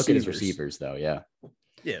at his Look at his receivers. receivers, though. Yeah,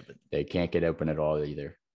 Yeah, but they can't get open at all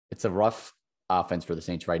either. It's a rough offense for the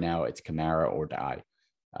Saints right now. It's Kamara or die.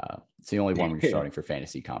 It's the only one we're starting for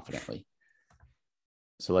fantasy confidently.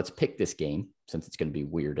 So let's pick this game since it's going to be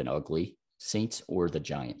weird and ugly. Saints or the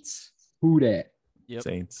Giants? Who that? Yep.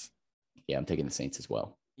 Saints. Yeah, I'm taking the Saints as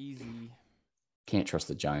well. Easy. Can't trust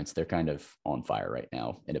the Giants. They're kind of on fire right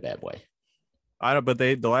now in a bad way. I don't, but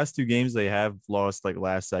the last 2 games they have lost like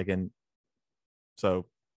last second. So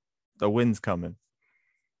the win's coming.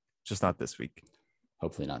 Just not this week.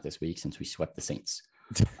 Hopefully not this week since we swept the Saints.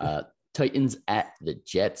 Titans at the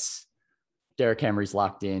Jets. Derrick Henry's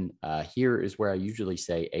locked in. Here is where I usually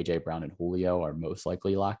say AJ Brown and Julio are most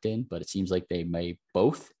likely locked in, but it seems like they may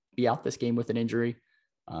both be out this game with an injury.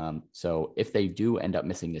 So if they do end up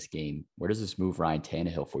missing this game, where does this move Ryan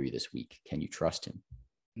Tannehill for you this week? Can you trust him?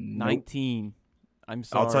 19. I'm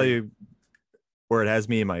sorry. I'll tell you where it has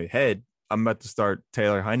me in my head. I'm about to start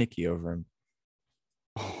Taylor Heineke over him.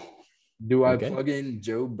 Do I Okay. plug in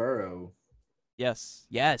Joe Burrow? Yes.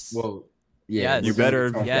 Yes. Well, yeah. Yes. we're You gonna better-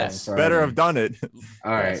 talk about yes. it Friday. Better have done it.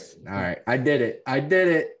 All right. Yes. All right. I did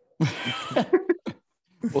it.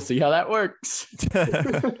 We'll see how that works.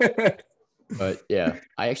 But yeah,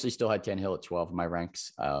 I actually still had Tannehill at 12 in my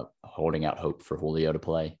ranks, holding out hope for Julio to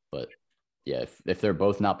play. But yeah, if they're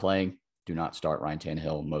both not playing, do not start Ryan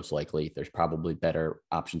Tannehill. Most likely, there's probably better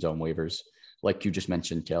options on waivers. Like you just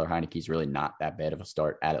mentioned, Taylor Heineke's really not that bad of a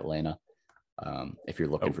start at Atlanta. If you're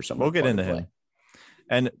looking for someone, We'll get plug into and him. play.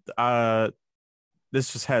 And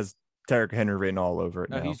this just has Derrick Henry written all over it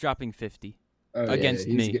No, now. he's dropping 50 Oh, yeah, against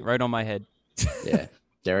he's me, get- right on my head. Yeah,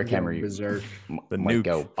 Derrick he's going Henry berserk. The might nuke.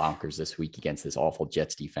 go bonkers this week against this awful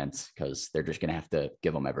Jets defense because they're just going to have to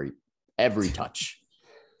give them every touch.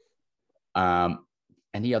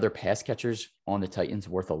 Any other pass catchers on the Titans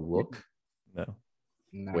worth a look No.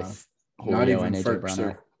 No, with not Julio even and AJ first. Brown?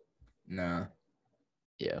 out? No.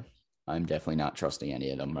 Yeah, I'm definitely not trusting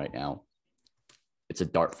any of them right now. It's a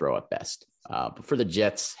dart throw at best. But for the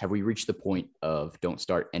Jets, have we reached the point of don't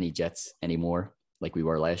start any Jets anymore like we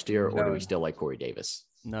were last year, or do No. we still like Corey Davis?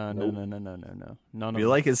 No. Nope. None We of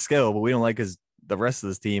like his skill, but we don't like his the rest of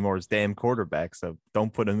this team or his damn quarterback. So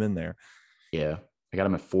don't put him in there. Yeah. I got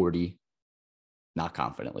him at 40. Not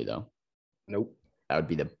confidently, though. Nope. That would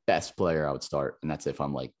be the best player I would start. And that's if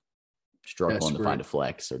I'm like struggling to find a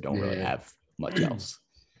flex or don't really have much else.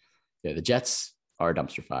 Yeah. The Jets are a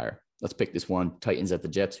dumpster fire. Let's pick this one. Titans at the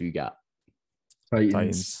Jets. Who you got?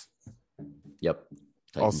 Titans. Yep.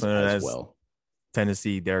 Titans also known as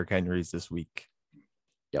Tennessee Derrick Henry's this week.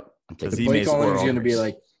 Yep. I'm taking the play calling is going to be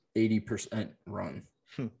like 80% run.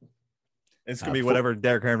 It's going to be whatever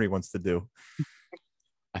Derrick Henry wants to do.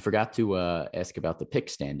 I forgot to ask about the pick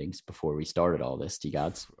standings before we started all this,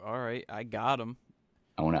 T-Gods. All right, I got them.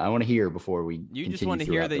 I want to hear before we. You just want to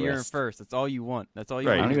hear that you're in first. That's all you want. That's all you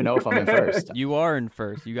want. I don't even know if I'm in first. You are in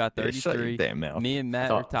first. You got 33. Shut your damn mouth. Me and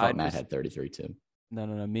Matt are tied. I thought Matt had 33 too. No.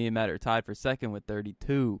 Me and Matt are tied for second with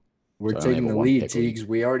 32. We're taking the lead, Teagues.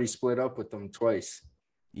 We already split up with them twice.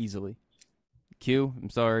 Easily. Q, I'm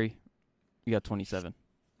sorry. You got 27.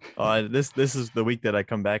 This is the week that I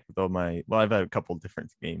come back with all my. Well, I've had a couple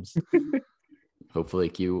different games. Hopefully,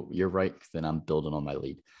 Q, you're right. Then I'm building on my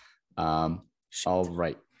lead. All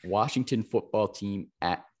right, Washington football team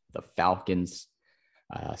at the Falcons.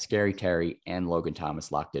 Scary Terry and Logan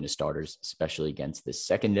Thomas locked in as starters, especially against this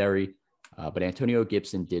secondary. But Antonio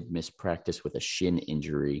Gibson did miss practice with a shin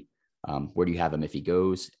injury. Where do you have him if he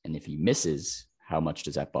goes? And if he misses, how much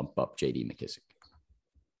does that bump up J.D. McKissic?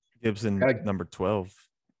 Gibson, number 12.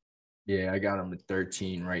 Yeah, I got him at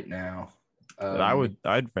 13 right now.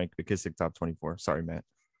 I'd rank McKissic top 24. Sorry, Matt.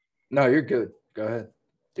 No, you're good. Go ahead.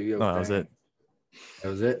 No, that was it. That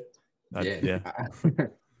was it? Yeah.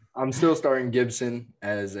 I'm still starting Gibson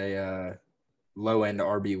as a low-end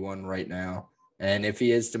RB1 right now. And if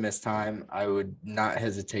he is to miss time, I would not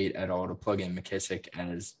hesitate at all to plug in McKissic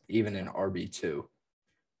as even an RB2.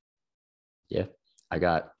 Yeah, I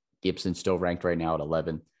got Gibson still ranked right now at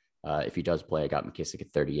 11. If he does play, I got McKissic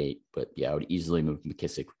at 38. But yeah, I would easily move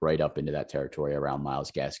McKissic right up into that territory around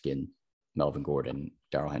Myles Gaskin, Melvin Gordon,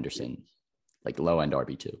 Darrell Henderson, like low-end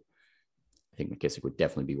RB2. I think McKissic would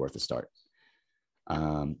definitely be worth a start.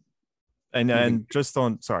 And just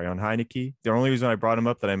on Heineke, the only reason I brought him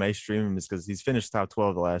up that I may stream him is because he's finished top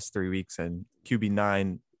 12 the last 3 weeks and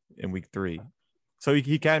QB9 in week 3. So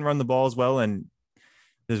he can run the ball as well, and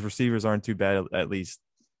his receivers aren't too bad, at least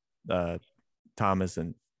Thomas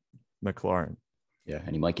and McLaurin. Yeah,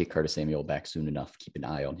 and he might get Curtis Samuel back soon enough. Keep an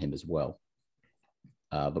eye on him as well.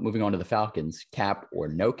 But moving on to the Falcons, cap or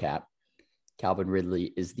no cap, Calvin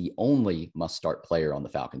Ridley is the only must-start player on the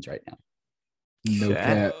Falcons right now. No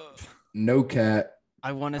cap. No cap.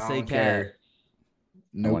 I want to say cap.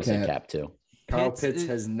 No cap. I want to say cap too. Kyle Pitts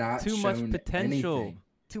has not too shown much potential. Anything.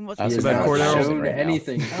 Too much. He has not shown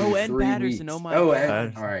anything. Oh, and Patterson. Oh my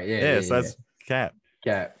God. All right. Yeah. So that's cap.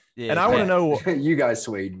 Cap. Yeah, and I want to know you guys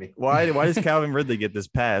swayed me. Why does Calvin Ridley get this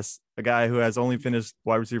pass? A guy who has only finished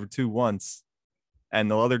wide receiver 2 once,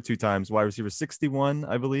 and the other 2 times wide receiver 61,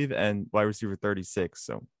 I believe, and wide receiver 36.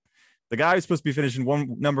 So the guy who's supposed to be finishing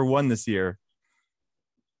number 1 this year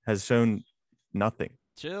has shown nothing.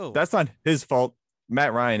 Chill. That's not his fault.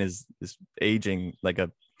 Matt Ryan is aging like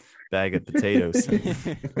a bag of potatoes.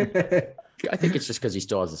 I think it's just because he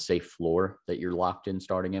still has a safe floor that you're locked in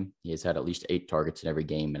starting him. He has had at least 8 targets in every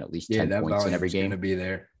game and at least 10 points in every game. Going to be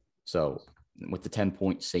there. So with the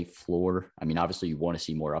 10-point safe floor, I mean, obviously you want to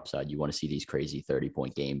see more upside. You want to see these crazy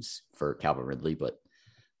 30-point games for Calvin Ridley, but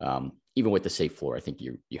even with the safe floor, I think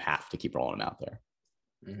you have to keep rolling him out there.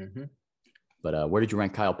 Mm-hmm. But where did you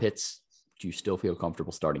rank Kyle Pitts? Do you still feel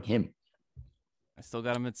comfortable starting him? I still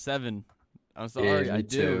got him at 7. I'm sorry, I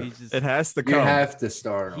do. It has to come. You have to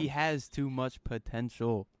start him. He has too much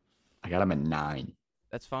potential. I got him at 9.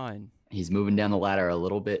 That's fine. He's moving down the ladder a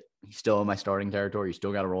little bit. He's still in my starting territory. You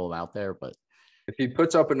still got to roll him out there, but if he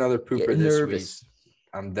puts up another pooper this week, nervous.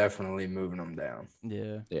 I'm definitely moving him down.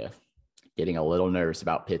 Yeah. Getting a little nervous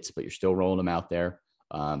about Pitts, but you're still rolling him out there.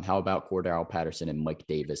 How about Cordarrelle Patterson and Mike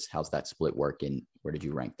Davis? How's that split working? Where did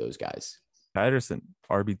you rank those guys? Patterson,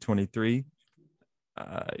 RB23.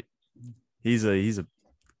 He's a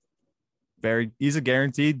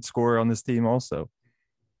guaranteed scorer on this team also.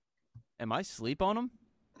 Am I sleep on him?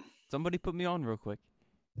 Somebody put me on real quick.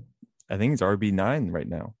 I think he's RB9 right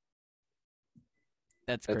now.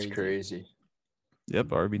 That's crazy. Yep,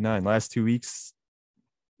 RB9. Last 2 weeks,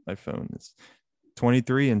 my phone is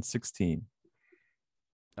 23 and 16.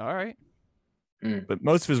 All right. But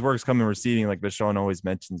most of his work's coming receiving, like Bashan always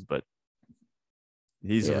mentions, but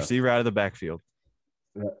he's a receiver out of the backfield.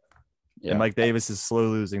 Yeah. And Mike Davis is slow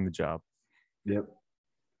losing the job. Yep.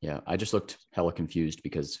 Yeah, I just looked hella confused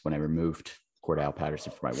because when I removed Cordarrelle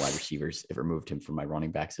Patterson from my wide receivers, it removed him from my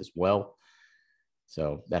running backs as well.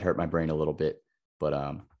 So that hurt my brain a little bit. but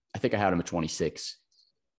I think I had him at 26,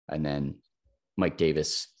 and then Mike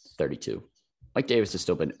Davis 32. Mike Davis has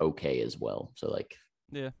still been okay as well. So like,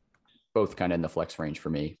 Yeah. both kind of in the flex range for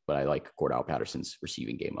me, but I like Cordell Patterson's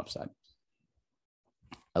receiving game upside.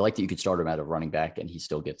 I like that you could start him at a running back and he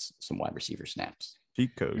still gets some wide receiver snaps.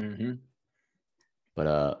 Cheat code.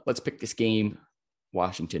 But let's pick this game.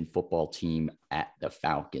 Washington football team at the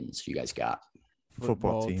Falcons. You guys got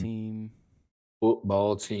Football team.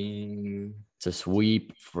 Football team. it's a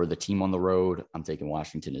sweep for the team on the road. I'm taking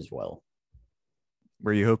Washington as well.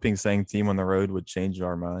 Were you hoping saying team on the road would change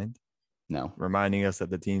our mind, No, reminding us that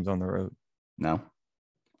the team's on the road? no.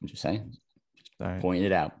 I'm just saying, All right. pointing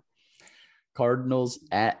it out. Cardinals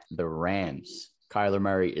at the Rams. Kyler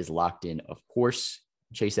Murray is locked in, of course.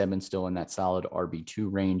 Chase Edmonds still in that solid RB2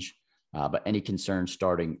 range. But any concern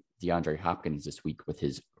starting DeAndre Hopkins this week with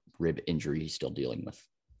his rib injury he's still dealing with?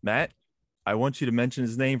 Matt, I want you to mention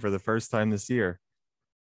his name for the first time this year.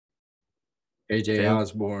 AJ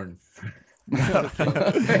Osborne.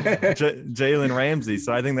 Jalen Ramsey.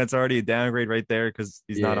 So I think that's already a downgrade right there because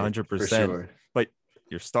he's not 100%. For sure. But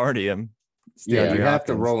you're starting him. Yeah, DeAndre you have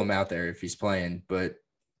to Hopkins. roll him out there if he's playing. But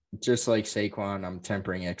just like Saquon, I'm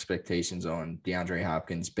tempering expectations on DeAndre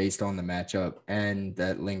Hopkins based on the matchup and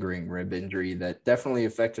that lingering rib injury that definitely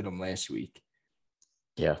affected him last week.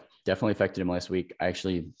 Yeah, definitely affected him last week. It's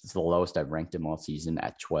the lowest I've ranked him all season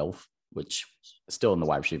at 12, which is still in the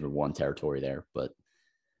wide receiver 1 territory there. But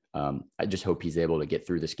I just hope he's able to get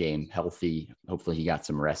through this game healthy. Hopefully he got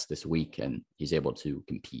some rest this week and he's able to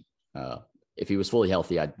compete. If he was fully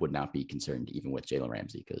healthy, I would not be concerned even with Jalen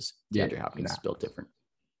Ramsey because DeAndre Hopkins is built different.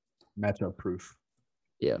 Matchup proof.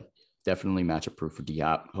 Yeah, definitely matchup proof for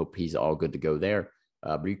D-Hop. Hope he's all good to go there.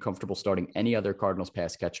 Are you comfortable starting any other Cardinals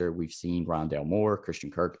pass catcher? We've seen Rondale Moore,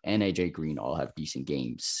 Christian Kirk, and AJ Green all have decent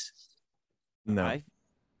games. No.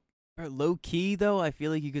 Low key though, I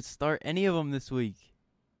feel like you could start any of them this week.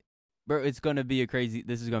 Bro, this is gonna be a crazy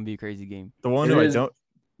game. The one who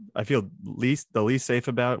I feel the least safe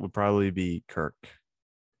about would probably be Kirk.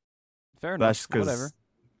 Fair enough. That's 'cause- Whatever.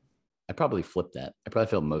 I'd probably flip that. I probably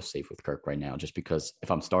feel most safe with Kirk right now, just because if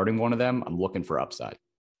I'm starting one of them, I'm looking for upside.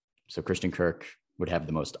 So Christian Kirk would have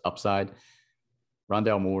the most upside.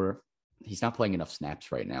 Rondale Moore, he's not playing enough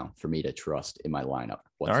snaps right now for me to trust in my lineup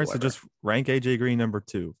whatsoever. All right, so just rank AJ Green number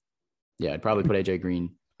 2. Yeah, I'd probably put AJ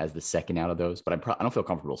Green as the second out of those, but I don't feel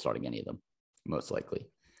comfortable starting any of them, most likely.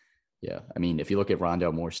 Yeah, I mean, if you look at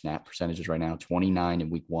Rondale Moore's snap percentages right now, 29 in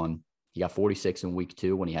week 1. He got 46 in week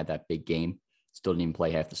 2 when he had that big game. Still didn't even play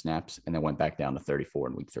half the snaps, and then went back down to 34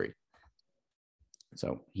 in week 3.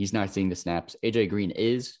 So he's not seeing the snaps. AJ Green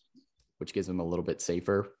is, which gives him a little bit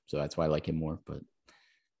safer. So that's why I like him more. But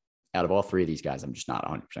out of all 3 of these guys, I'm just not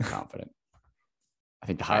 100% confident. I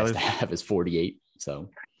think the highest I have is 48. So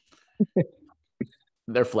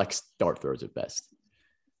they're flex dart throws at best.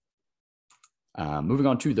 Moving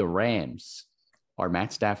on to the Rams. Are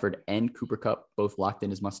Matt Stafford and Cooper Kupp both locked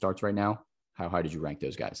in as must starts right now? How high did you rank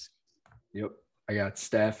those guys? Yep. I got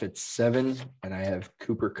Staff at 7, and I have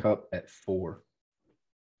Cooper Kupp at 4.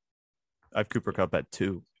 I have Cooper Kupp at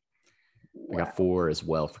 2. I got 4 as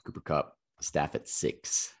well for Cooper Kupp. Staff at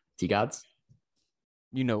 6. T-Gods?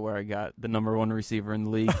 You know where I got the number 1 receiver in the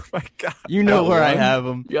league. Oh my God. You know where I 1? have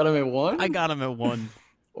him. You got him at 1? I got him at 1.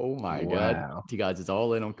 Oh my Wow. God. T-Gods is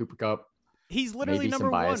all in on Cooper Kupp. He's literally Maybe some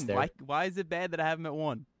number bias 1. there. Why is it bad that I have him at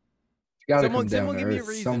 1? Got to Someone- come down someone to give me a earth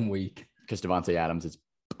reason. some week. Because Devontae Adams is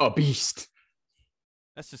a beast.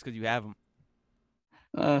 That's just because you have him.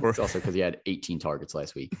 It's also because he had 18 targets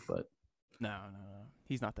last week, but No.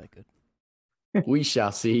 He's not that good. we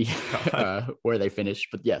shall see where they finish.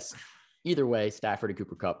 But yes, either way, Stafford and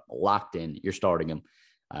Cooper Kupp locked in. You're starting him.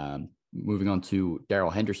 Moving on to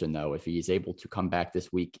Darrell Henderson, though, if he is able to come back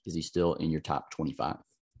this week, is he still in your top 25?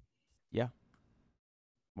 Yeah.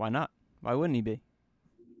 Why not? Why wouldn't he be?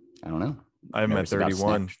 I don't know. I have him at Nervous about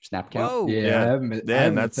 31. Snap count. Whoa. Yeah, Yeah. I have him at, I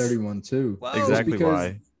have him at that's 31 too. Whoa. Exactly because-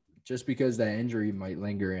 why. Just because that injury might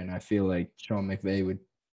linger, and I feel like Sean McVay would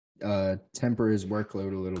temper his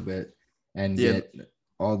workload a little bit and Yeah. get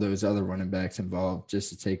all those other running backs involved just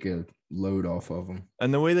to take a load off of them.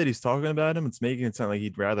 And the way that he's talking about him, it's making it sound like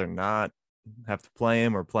he'd rather not have to play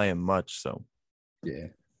him or play him much. So Yeah.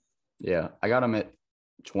 Yeah, I got him at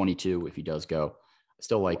 22 if he does go. I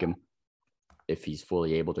still like him if he's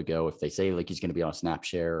fully able to go. If they say like he's going to be on a snap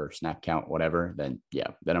share or snap count, whatever, then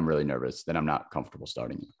then I'm really nervous. Then I'm not comfortable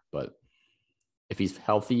starting him. But if he's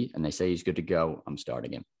healthy and they say he's good to go, I'm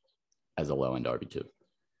starting him as a low end RB2.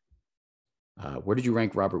 Where did you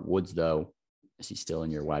rank Robert Woods, though? Is he still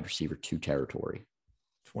in your wide receiver 2 territory?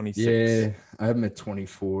 26. Yeah. I have him at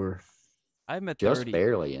 24. I have him at Just 30.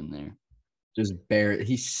 barely in there. Just bare.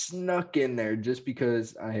 He snuck in there just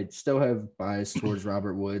because I still have bias towards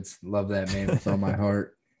Robert Woods. Love that man with all my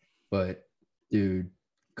heart. But, dude,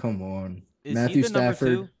 come on. Is Matthew he the Stafford.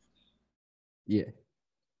 number 2? Yeah.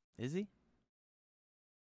 Is he?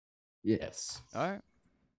 Yeah. Yes. All right.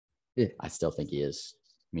 Yeah. I still think he is.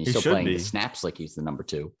 I mean, He he's still should playing the be. snaps like he's the number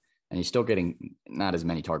 2, and he's still getting not as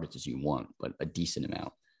many targets as you want, but a decent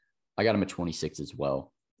amount. I got him at 26 as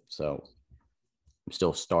well. So I'm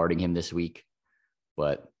still starting him this week,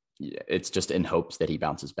 but it's just in hopes that he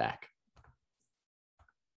bounces back.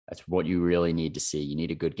 That's what you really need to see. You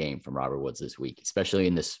need a good game from Robert Woods this week, especially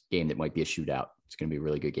in this game that might be a shootout. It's going to be a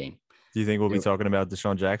really good game. Do you think we'll be Yep. talking about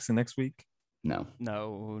Deshaun Jackson next week? No.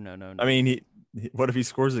 No. I mean, what if he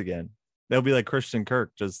scores again? They'll be like Christian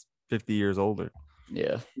Kirk, just 50 years older.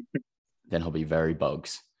 Yeah. Then he'll be very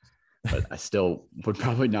bugs. But I still would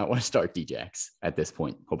probably not want to start Djax at this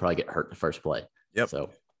point. He'll probably get hurt the first play. Yep. So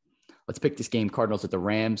let's pick this game. Cardinals at the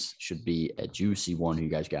Rams should be a juicy one. Who you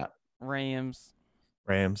guys got? Rams.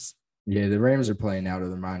 Yeah, the Rams are playing out of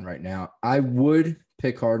their mind right now. I would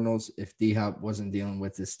pick Cardinals if D-Hop wasn't dealing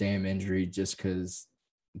with this damn injury just because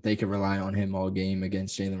they could rely on him all game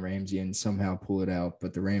against Jalen Ramsey and somehow pull it out.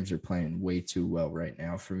 But the Rams are playing way too well right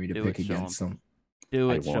now for me to Do pick it, Sean. against them.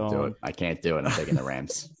 Do I it, won't do Sean. it. I can't do it. I'm taking the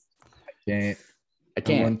Rams. Can't. I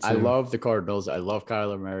can't. want I to. love the Cardinals. I love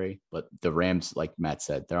Kyler Murray, but the Rams, like Matt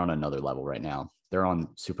said, they're on another level right now. They're on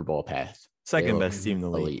Super Bowl path. Second They best look team in the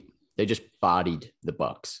league. elite. They just bodied the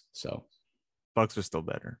Bucks. So Bucks are still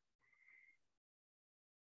better.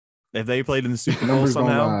 If they played in the Super Bowl Numbers don't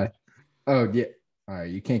somehow, lie. Oh, yeah. All right.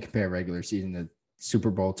 You can't compare regular season to Super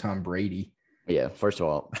Bowl Tom Brady. yeah, first of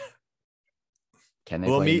all, can they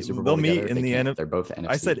They'll play in the meet- Super they'll Bowl meet together? in They the can't. NF They're both NFC.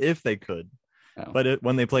 I said if they could. Oh. But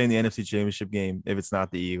when they play in the NFC Championship game, if it's not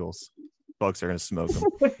the Eagles, Bucks are going to smoke them.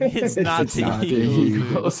 It's not It's the not the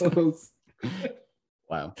Eagles. Eagles.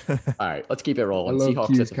 Wow. All right, let's keep it I rolling. love Seahawks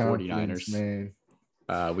Q's at the 49ers. confidence,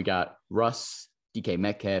 man. We got Russ, DK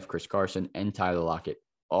Metcalf, Chris Carson, and Tyler Lockett.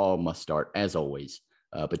 All must start, as always.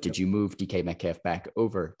 But did you move DK Metcalf back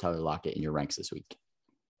over Tyler Lockett in your ranks this week?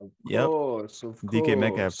 Yep. Of DK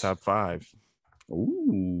Metcalf course. top 5,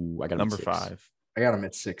 Ooh, I got him at number 6. 5. I got him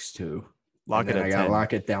at 6'2". Lockett I at got 10.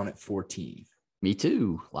 Lockett down at 14. Me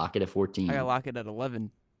too. Lockett at 14. I got Lockett at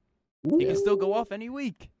 11. He can still go off any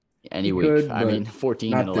week. Any He week. could, I but mean,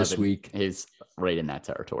 14 not and 11 this week. is right in that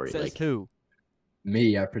territory. Says Like, who?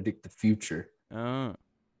 Me, I predict the future. all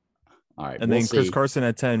right. And we'll then Chris see. Carson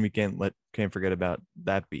at 10, we can't forget about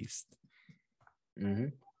that beast. Mm-hmm.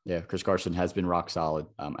 Yeah, Chris Carson has been rock solid.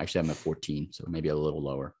 Actually, I'm at 14, so maybe a little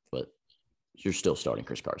lower, but you're still starting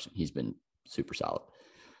Chris Carson. He's been super solid.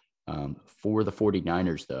 For the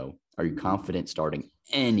 49ers, though, are you confident starting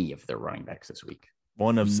any of their running backs this week?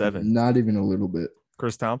 1 of 7. Not even a little bit.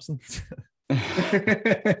 Chris Thompson.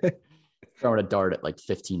 Throwing a dart at like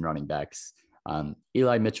 15 running backs.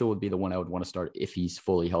 Eli Mitchell would be the one I would want to start if he's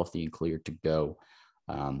fully healthy and cleared to go.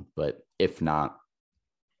 But if not,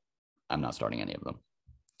 I'm not starting any of them.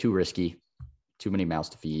 Too risky, too many mouths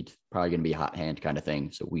to feed, probably going to be a hot hand kind of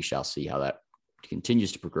thing. So we shall see how that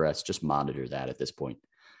continues to progress. Just monitor that at this point.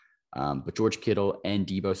 But George Kittle and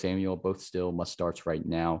Deebo Samuel both still must starts right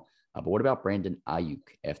now. But what about Brandon Ayuk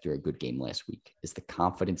after a good game last week? Is the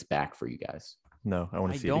confidence back for you guys? No, I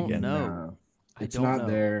want I to see it don't again. know. No, I it's don't not know.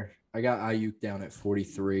 there. I got Ayuk down at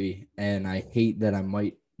 43, and I hate that I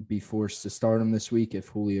might be forced to start him this week if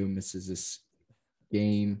Julio misses this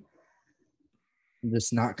game. I'm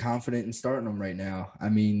just not confident in starting him right now. I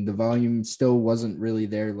mean, the volume still wasn't really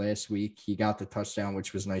there last week. He got the touchdown,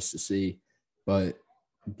 which was nice to see, but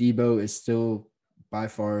Deebo is still by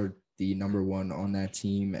far the number one on that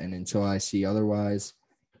team, and until I see otherwise,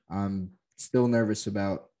 I'm still nervous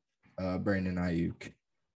about Brandon Ayuk.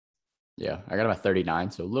 Yeah, I got him at 39,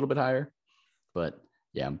 so a little bit higher. But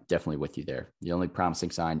yeah, I'm definitely with you there. The only promising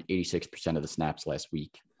sign, 86% of the snaps last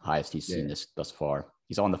week. Highest he's seen this thus far.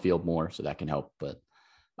 He's on the field more, so that can help. But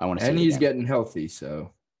I want to see And it he's again. getting healthy,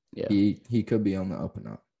 so Yeah, he could be on the up and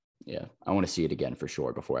up. yeah. I want to see it again for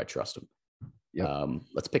sure before I trust him. Yep.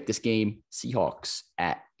 Let's pick this game. Seahawks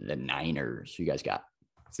at the Niners. Who you guys got?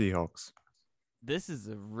 Seahawks. This is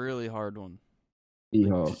a really hard one.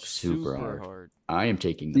 Seahawks. Super hard. hard. I am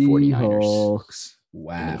taking the 49ers. Seahawks. Give me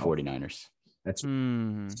Wow. the 49ers. That's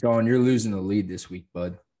Hmm. Sean, you're losing the lead this week,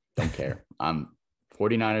 bud. Don't care.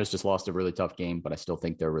 49ers just lost a really tough game, but I still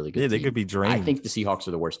think they're a really good Yeah, they team. could be drained. I think the Seahawks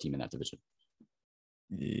are the worst team in that division.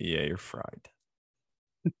 Yeah, you're fried.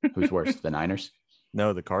 Who's worse, the Niners?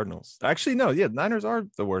 No, the Cardinals. Actually, no. Yeah, the Niners are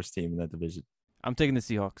the worst team in that division. I'm taking the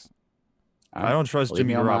Seahawks. All I don't trust leave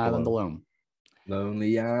Jimmy me on my island Garoppolo. alone.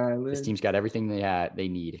 Lonely Island. This team's got everything they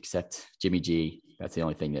need except Jimmy G. That's the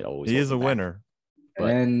only thing that always. He is a holds them back. winner. But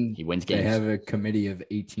and he wins they games. have a committee of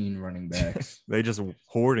 18 running backs. They just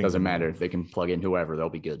hoarding. Doesn't them. matter. They can plug in whoever. They'll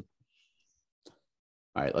be good.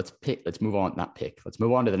 All right, let's move on. Let's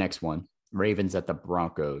move on to the next one. Ravens at the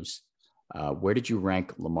Broncos. Where did you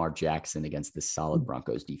rank Lamar Jackson against this solid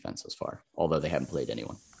Broncos defense thus far? Although they haven't played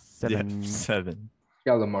anyone. 7. Yeah, 7.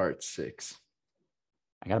 Got Lamar at 6.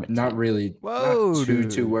 I got him at Not 10. really. Whoa, not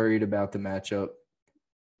dude. too worried about the matchup.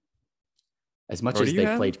 As much Where as do you they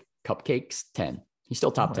have played cupcakes, 10. He's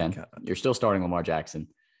still top my 10. God. You're still starting Lamar Jackson.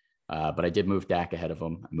 But I did move Dak ahead of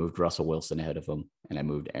him. I moved Russell Wilson ahead of him. And I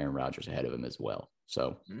moved Aaron Rodgers ahead of him as well.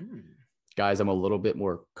 So, guys, I'm a little bit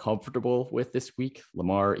more comfortable with this week.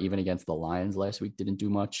 Lamar, even against the Lions last week, didn't do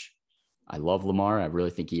much. I love Lamar. I really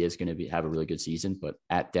think he is going to have a really good season. But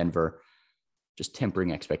at Denver, just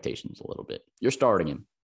tempering expectations a little bit. You're starting him,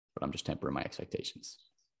 but I'm just tempering my expectations.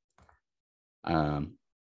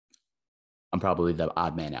 I'm probably the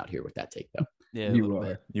odd man out here with that take, though. Yeah, a You little are.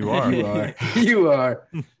 bit. You are. You are. You are.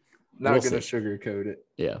 Not We'll going to see. sugarcoat it.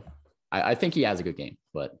 Yeah. I think he has a good game,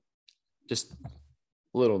 but just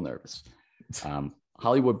a little nervous.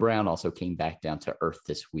 Hollywood Brown also came back down to earth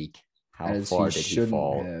this week. How As far he did he shouldn't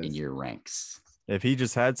fall have. in your ranks? If he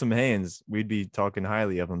just had some hands, we'd be talking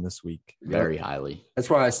highly of him this week. Very highly. That's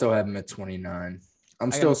why I still have him at 29. I'm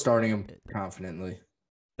got still him- starting him confidently.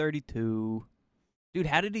 32. Dude,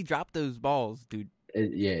 how did he drop those balls, dude?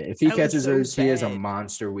 Yeah, if he That was catches so those, he has a bad.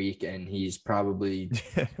 monster week, and he's probably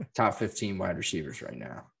top 15 wide receivers right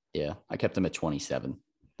now. Yeah. I kept him at 27.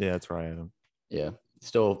 Yeah, that's right. Adam. Yeah.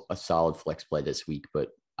 Still a solid flex play this week, but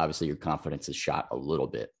obviously your confidence is shot a little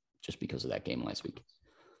bit just because of that game last week.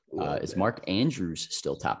 Is Mark Andrews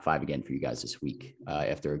still top 5 again for you guys this week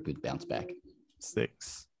after a good bounce back?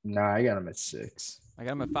 6. Nah, I got him at 6. I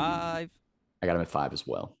got him at 5. I got him at 5 as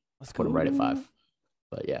well. Let's Put him right at 5.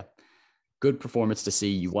 But yeah, good performance to see.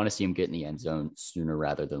 You want to see him get in the end zone sooner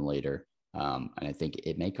rather than later. And I think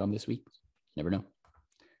it may come this week. Never know.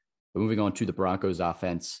 But moving on to the Broncos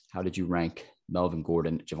offense, how did you rank Melvin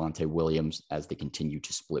Gordon, Javonte Williams as they continue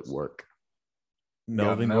to split work?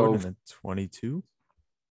 Melvin Mel- Gordon at 22.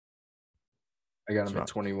 I got him That's at right.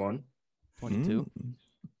 21. 22.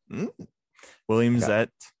 Williams Okay. at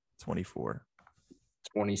 24.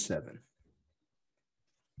 27.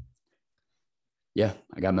 Yeah,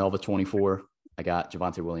 I got Melvin 24. I got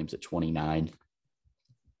Javonte Williams at 29.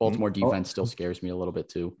 Baltimore defense still scares me a little bit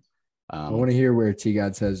too. I want to hear where T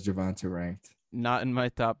God says Javonte ranked. Not in my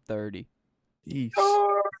top 30. Yeesh.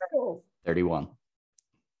 31.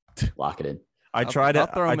 Lock it in. I tried I'll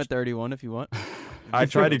to. throw him I, at 31 if you want. I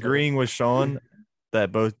tried agreeing with Sean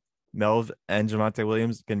that both Melv and Javonte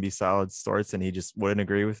Williams can be solid starts, and he just wouldn't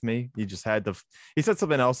agree with me. He just had to. He said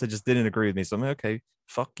something else that just didn't agree with me. So I'm like, okay,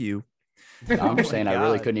 fuck you. No, I'm just Oh my saying I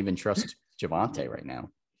really God. couldn't even trust Javonte right now.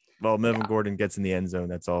 Well, Melvin Yeah. Gordon gets in the end zone.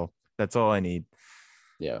 That's all. That's all I need.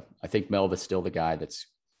 Yeah, I think Melv is still the guy that's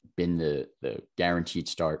been the guaranteed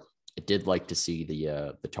start. I did like to see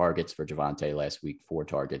the targets for Javonte last week, 4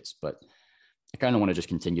 targets, but I kind of want to just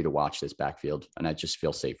continue to watch this backfield, and I just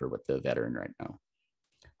feel safer with the veteran right now.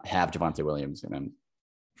 I have Javonte Williams, and I'm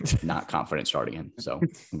not confident starting him, so I'm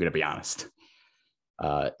going to be honest.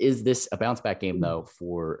 Is this a bounce back game, though,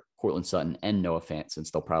 for Cortland Sutton and Noah Fant,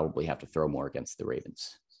 since they'll probably have to throw more against the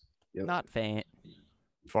Ravens? Yep. Not fan.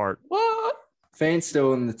 Fart. What? Fan's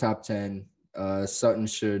still in the top 10. Sutton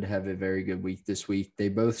should have a very good week this week. They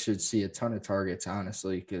both should see a ton of targets,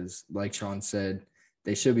 honestly, because like Sean said,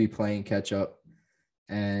 they should be playing catch up.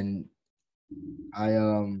 And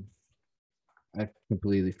I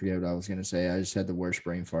completely forget what I was gonna say. I just had the worst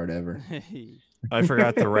brain fart ever. I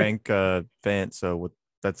forgot to rank Fant, so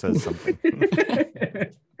that says something.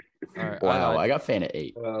 All right, Wow, I got Fant at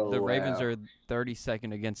 8. the Ravens are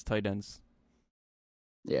 32nd against tight ends.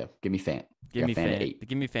 Yeah, give me Fant. Give Got me Fant at Fant. 8.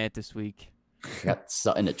 Give me Fant this week. I got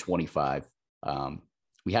Sutton at 25.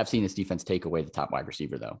 We have seen this defense take away the top wide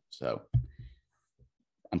receiver, though. So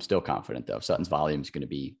I'm still confident, though. Sutton's volume is going to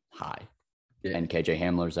be high. Yeah. And KJ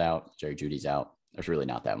Hamler's out. Jerry Judy's out. There's really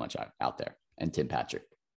not that much out there. And Tim Patrick.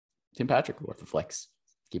 Tim Patrick worth a flex.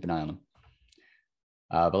 Keep an eye on him.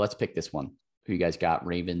 But let's pick this one. Who you guys got?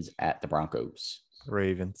 Ravens at the Broncos.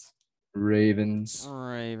 Ravens. Ravens.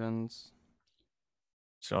 Ravens.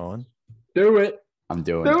 Sean. Do it. I'm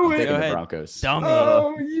Do taking it. Go the ahead. Broncos. Dummy.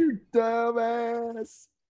 Oh, you dumbass.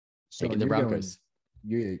 Taking the you're going- Broncos.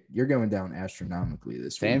 You're going down astronomically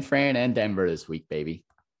this San week. Fran and Denver this week, baby.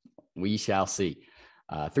 We shall see.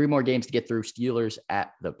 3 more games to get through. Steelers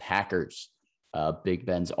at the Packers. Big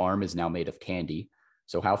Ben's arm is now made of candy.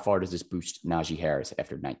 So how far does this boost Najee Harris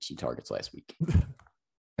after 19 targets last week?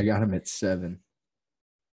 I got him at 7.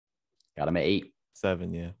 Got him at 8.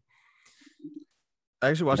 7, yeah. I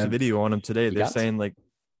actually watched a video on him today. They're saying like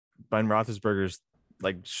Ben Roethlisberger's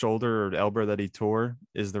like shoulder or elbow that he tore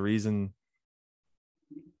is the reason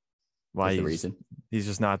why he's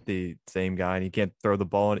just not the same guy, and he can't throw the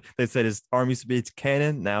ball. And they said his arm used to be a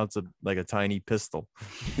cannon, now it's like a tiny pistol.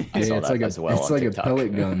 I saw that as well. It's like a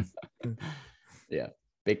pellet gun. Yeah,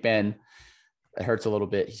 Big Ben. It hurts a little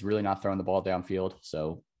bit. He's really not throwing the ball downfield.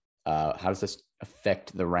 So, how does this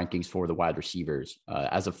affect the rankings for the wide receivers?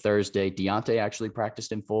 As of Thursday, Deontay actually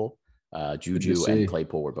practiced in full. Juju and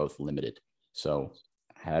Claypool were both limited. So,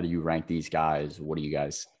 how do you rank these guys? What do you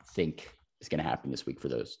guys think is going to happen this week for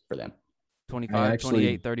them? 25,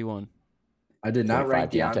 28, 31. I did not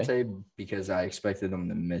rank Deontay because I expected him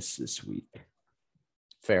to miss this week.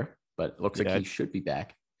 Fair, but it looks like he should be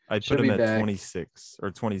back. I'd put him at 26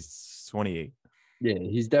 or 28. Yeah,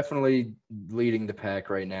 he's definitely leading the pack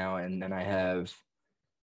right now. And then I have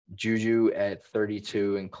Juju at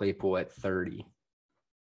 32 and Claypool at 30.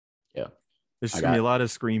 Yeah. There's going to be a lot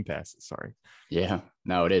of screen passes. Sorry. Yeah,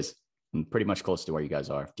 no, it is. I'm pretty much close to where you guys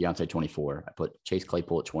are. Deontay 24. I put Chase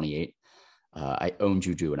Claypool at 28. I own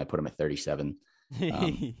Juju and I put him at 37.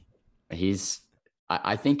 I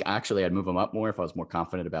think actually I'd move him up more if I was more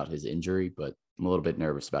confident about his injury, but I'm a little bit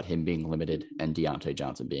nervous about him being limited and Deontay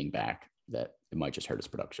Johnson being back, that it might just hurt his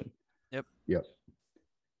production. Yep.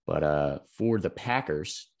 But for the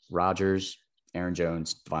Packers, Rodgers, Aaron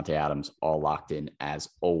Jones, Devontae Adams, all locked in as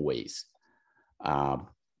always.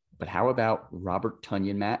 But how about Robert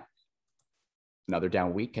Tonyan, Matt? Another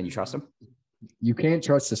down week. Can you trust him? You can't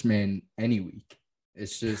trust this man any week.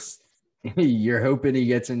 It's just you're hoping he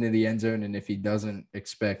gets into the end zone, and if he doesn't,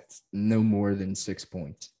 expect no more than 6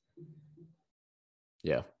 points.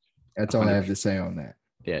 Yeah. That's all 100%. I have to say on that.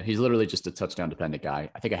 Yeah, he's literally just a touchdown dependent guy.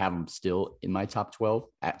 I think I have him still in my top 12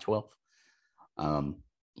 at 12.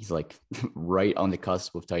 He's like right on the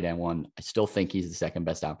cusp with tight end 1. I still think he's the second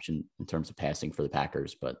best option in terms of passing for the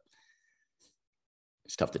Packers, but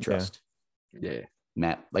it's tough to trust. Yeah.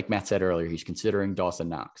 Matt said earlier, he's considering Dawson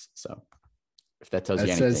Knox. So if that tells you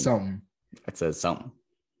anything, that says something.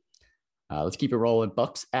 Let's keep it rolling.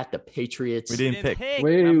 Bucks at the Patriots. We didn't pick.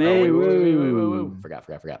 Wait. Forgot.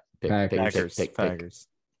 Packers.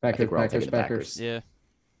 Packers. Yeah.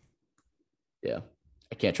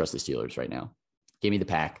 I can't trust the Steelers right now. Give me the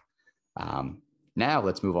Pack. Now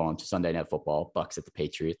let's move on to Sunday Night Football. Bucks at the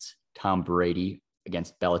Patriots. Tom Brady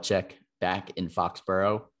against Belichick back in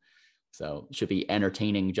Foxborough. So it should be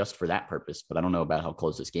entertaining just for that purpose, but I don't know about how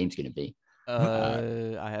close this game's going to be.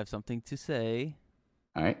 I have something to say.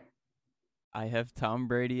 All right. I have Tom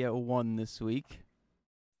Brady at 1 this week.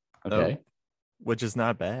 Okay. Which is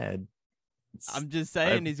not bad. I'm just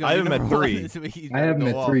saying he's going to be number 1 this week. I have him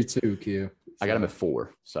at 3 too, Q. I got him at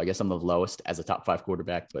 4. So I guess I'm the lowest as a top 5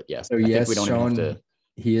 quarterback, but yes. So yes, we don't Sean, even have to...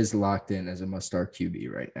 he is locked in as a must-start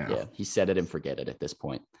QB right now. Yeah, he set it and forget it at this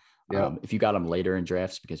point. Yep. If you got him later in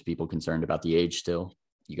drafts because people concerned about the age still,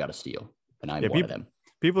 you got to steal. And I'm one of them.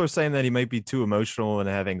 People are saying that he might be too emotional and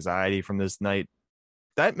have anxiety from this night.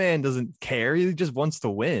 That man doesn't care. He just wants to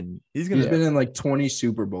win. He's been in like 20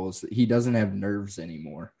 Super Bowls. He doesn't have nerves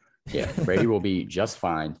anymore. Yeah, Brady will be just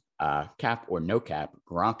fine. Cap or no cap,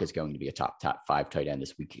 Gronk is going to be a top 5 tight end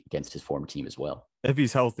this week against his former team as well. If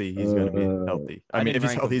he's healthy, he's going to be healthy. I mean, if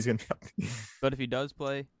he's healthy, he's going to be healthy. But if he does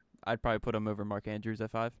play, I'd probably put him over Mark Andrews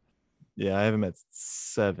at 5. Yeah, I have him at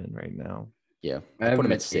 7 right now. Yeah, I put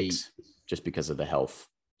him at 6 just because of the health.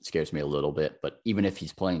 It scares me a little bit, but even if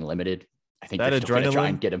he's playing limited, I think they're still going to try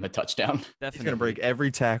and get him a touchdown. Definitely. He's going to break every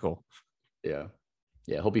tackle. Yeah,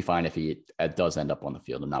 he'll be fine if he does end up on the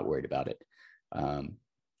field. I'm not worried about it. But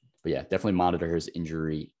yeah, definitely monitor his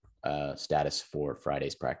injury status for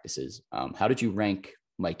Friday's practices. How did you rank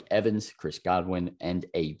Mike Evans, Chris Godwin, and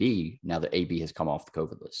AB now that AB has come off the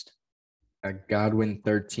COVID list? Godwin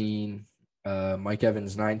 13, Mike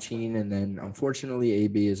Evans 19, and then unfortunately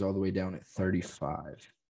AB is all the way down at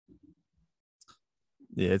 35.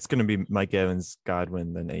 Yeah, it's going to be Mike Evans,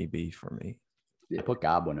 Godwin, then AB for me. I put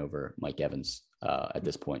Godwin over Mike Evans at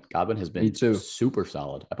this point. Godwin has been super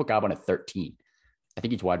solid. I put Godwin at 13. I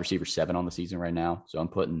think he's wide receiver 7 on the season right now. So I'm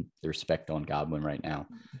putting the respect on Godwin right now.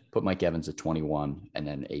 Put Mike Evans at 21 and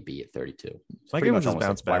then AB at 32. So Mike Evans has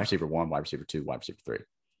bounced back. Wide receiver 1, wide receiver 2, wide receiver 3.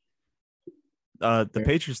 The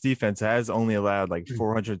Patriots defense has only allowed like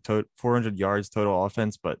 400 yards total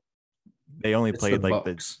offense, but they only played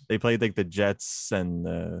the Jets and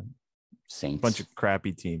the Saints, bunch of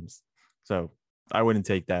crappy teams. So I wouldn't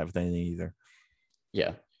take that with anything either.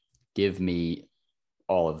 Yeah, give me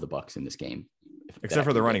all of the Bucks in this game Except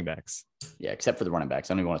for the running backs. Yeah, except for the running backs.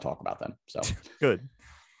 I don't even want to talk about them. So Good.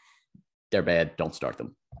 they're bad. Don't start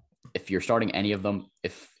them. If you're starting any of them,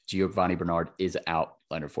 if Giovanni Bernard is out,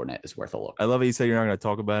 Leonard Fournette is worth a look. I love how you said you're not going to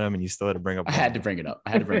talk about him and you still had to bring up. I had to bring it up.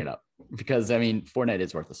 Because, I mean, Fournette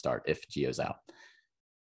is worth a start if Gio's out.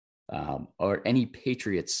 Are any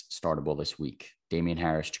Patriots startable this week? Damian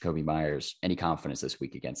Harris, Jacoby Myers, any confidence this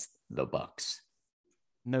week against the Bucs?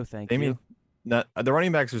 No, thank you. The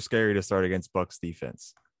running backs are scary to start against Bucs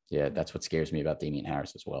defense. Yeah, that's what scares me about Damian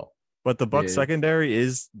Harris as well. But the Bucs secondary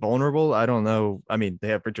is vulnerable. I don't know. I mean, they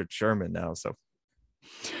have Richard Sherman now, so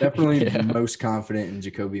definitely most confident in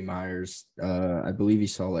Jacoby Myers. I believe he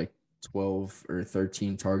saw like 12 or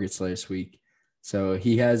 13 targets last week. So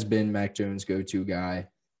he has been Mac Jones' go-to guy.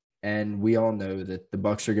 And we all know that the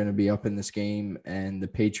Bucs are going to be up in this game and the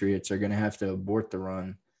Patriots are going to have to abort the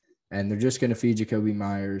run. And they're just going to feed Jacoby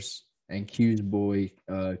Myers, and Q's boy,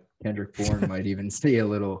 Kendrick Bourne might even see a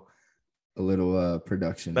little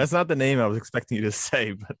production. That's not the name I was expecting you to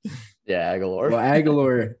say, but yeah, Aguilar. Well,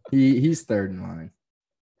 Aguilar, he's third in line.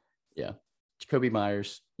 Yeah. Jacoby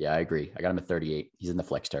Myers. Yeah, I agree. I got him at 38. He's in the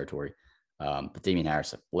flex territory. But Damian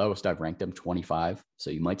Harris, lowest I've ranked him, 25. So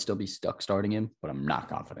you might still be stuck starting him, but I'm not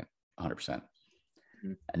confident, 100%.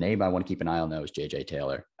 A name I want to keep an eye on, though, is J.J.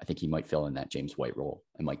 Taylor. I think he might fill in that James White role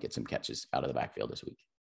and might get some catches out of the backfield this week.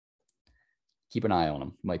 Keep an eye on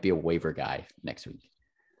him. Might be a waiver guy next week.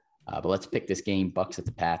 But let's pick this game. Bucks at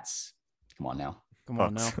the Pats. Come on now. Come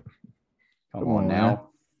on now.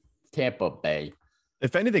 Tampa Bay.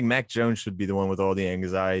 If anything, Mac Jones should be the one with all the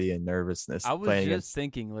anxiety and nervousness. I was just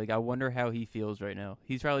thinking, like, I wonder how he feels right now.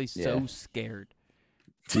 He's probably so scared.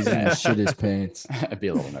 He's gonna shit his pants. I'd be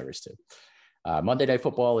a little nervous too. Monday Night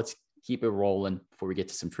Football. Let's keep it rolling before we get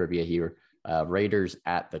to some trivia here. Raiders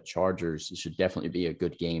at the Chargers. It should definitely be a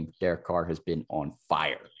good game. Derek Carr has been on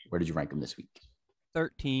fire. Where did you rank him this week?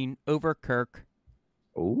 13 over Kirk.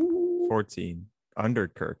 Ooh. 14 under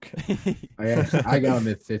Kirk. I got him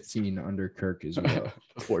at 15 under Kirk as well.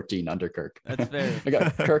 14 under Kirk. That's fair. I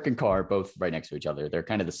got Kirk and Carr both right next to each other. They're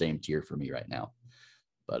kind of the same tier for me right now.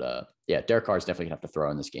 But yeah, Derek Carr is definitely gonna have to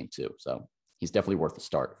throw in this game too. So he's definitely worth a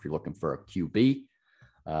start if you're looking for a QB.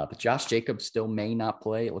 But Josh Jacobs still may not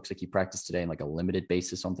play. It looks like he practiced today in like a limited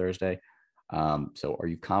basis on Thursday. So are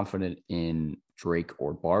you confident in Drake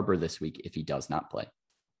or Barber this week if he does not play?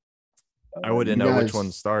 I wouldn't know which one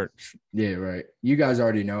to start. Yeah, right. You guys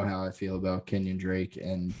already know how I feel about Kenyon Drake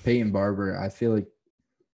and Peyton Barber. I feel like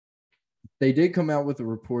they did come out with a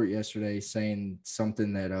report yesterday saying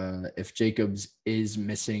something that if Jacobs is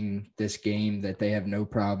missing this game, that they have no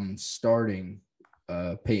problem starting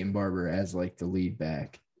Peyton Barber as like the lead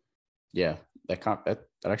back. Yeah, that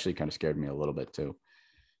actually kind of scared me a little bit too,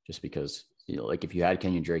 just because, you know, like if you had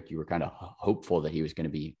Kenyon Drake, you were kind of hopeful that he was going to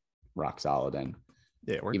be rock solid. And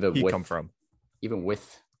yeah, where he come from? Even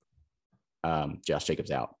with Josh Jacobs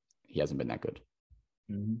out, he hasn't been that good.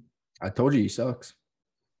 Mm-hmm. I told you he sucks.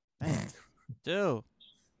 Man, Joe.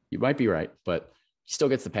 You might be right, but he still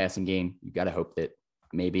gets the passing game. You got to hope that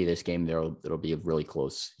maybe this game it'll be really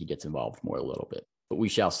close. He gets involved more a little bit, but we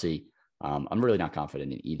shall see. I'm really not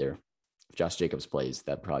confident in either. If Josh Jacobs plays,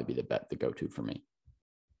 that'd probably be the go-to for me.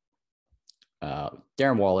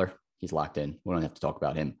 Darren Waller, he's locked in. We don't have to talk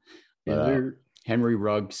about him. But, Henry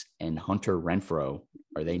Ruggs and Hunter Renfrow,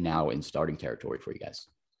 are they now in starting territory for you guys?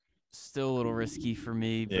 Still a little risky for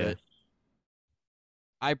me, but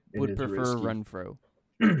I would prefer Renfrow.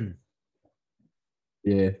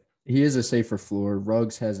 Yeah, he is a safer floor.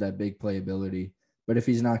 Ruggs has that big playability, but if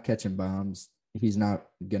he's not catching bombs, he's not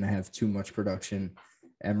going to have too much production.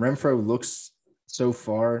 And Renfrow looks so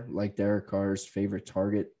far like Derek Carr's favorite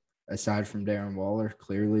target, aside from Darren Waller,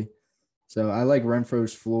 clearly. So I like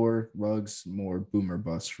Renfro's floor. Ruggs more boomer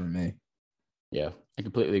bust for me. Yeah, I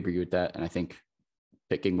completely agree with that. And I think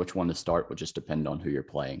picking which one to start would just depend on who you're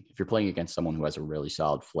playing. If you're playing against someone who has a really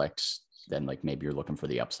solid flex, then like maybe you're looking for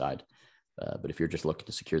the upside. But if you're just looking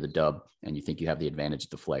to secure the dub and you think you have the advantage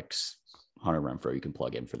of the flex, Hunter Renfrow, you can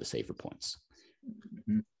plug in for the safer points.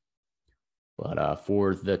 Mm-hmm. But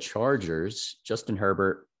for the Chargers, Justin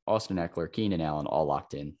Herbert, Austin Eckler, Keenan Allen, all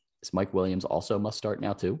locked in. Is Mike Williams also must start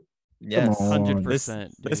now too? Yes,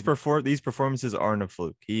 100%. These performances aren't a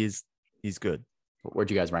fluke. He's good. Where'd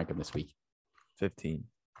you guys rank him this week? 15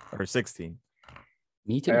 or 16.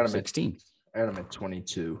 Me too. 16. I got him at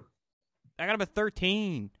 22. I got him at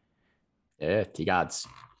 13. Yeah, T-Gods.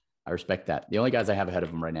 I respect that. The only guys I have ahead of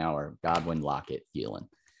him right now are Godwin, Lockett, Thielen.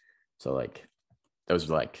 So, like, those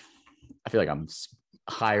are like, I feel like I'm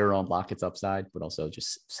higher on Lockett's upside, but also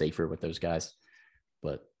just safer with those guys.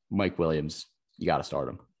 But Mike Williams, you got to start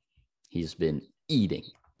him. He's been eating.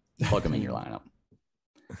 Plug him in your lineup.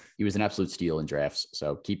 He was an absolute steal in drafts.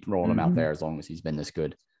 So keep rolling him out there as long as he's been this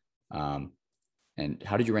good. And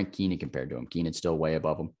how did you rank Keenan compared to him? Keenan's still way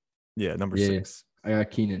above him. Yeah, number 6. I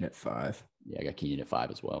got Keenan at 5. Yeah, I got Keenan at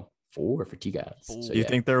 5 as well. 4 for T guys. Ooh. So, Do you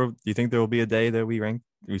think there will be a day that we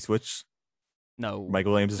switch? No.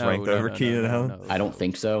 Michael Williams is ranked over Keenan Allen? I don't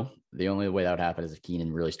think so. The only way that would happen is if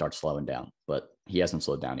Keenan really starts slowing down, but he hasn't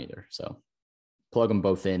slowed down either. So plug them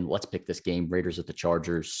both in. Let's pick this game. Raiders at the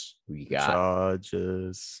Chargers. Who you got?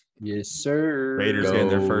 Chargers. Yes, sir. Raiders Go getting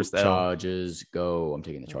their first L. Chargers. Go. I'm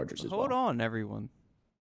taking the Chargers as well. Hold on, everyone.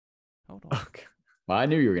 Hold on. Okay. Well, I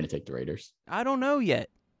knew you were going to take the Raiders. I don't know yet.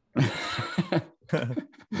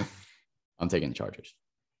 I'm taking the Chargers.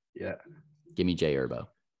 Yeah. Give me Jay Urbo.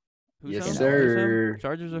 Who's Yes, home? sir.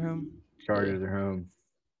 Chargers are home. Chargers are home.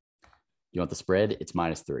 You want the spread? It's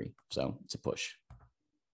 -3. So it's a push.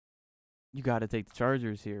 You got to take the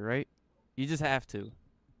Chargers here, right? You just have to.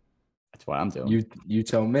 That's what I'm doing. You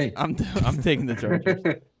tell me. I'm taking the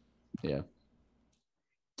Chargers. Yeah.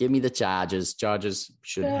 Give me the Chargers. Chargers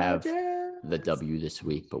should have the W this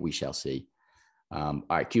week, but we shall see. All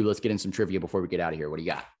right, Q, let's get in some trivia before we get out of here. What do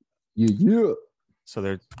you got? Yeah. So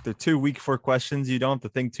they're 2 week 4 questions. You don't have to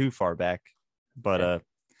think too far back. But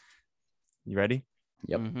you ready?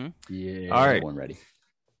 Yep. Mm-hmm. Yeah. All right. One ready.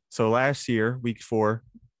 So last year, week 4,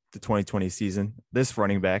 the 2020 season, this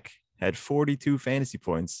running back had 42 fantasy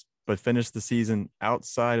points, but finished the season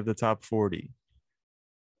outside of the top 40.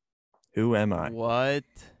 Who am I? What?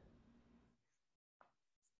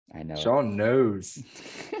 I know. Sean knows.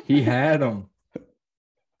 He had them.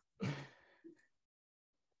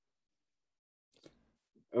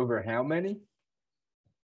 Over how many?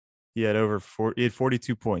 He had he had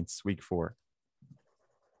 42 points week 4.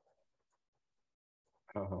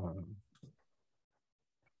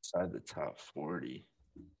 Inside the top 40.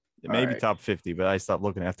 It may be right. top 50, but I stopped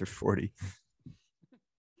looking after 40.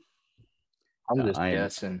 I'm just I am-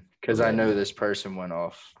 guessing because I know this person went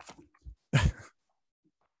off.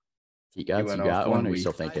 You got went off one, one or you week.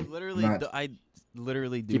 still thinking? I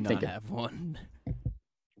literally do Keep not thinking. have one.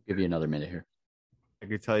 Give you another minute here. I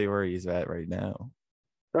could tell you where he's at right now.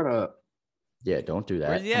 Shut up. Yeah, don't do that.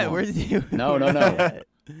 Where's he Come at? on. Where's he? No. where's he at?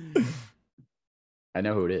 I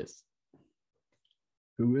know who it is.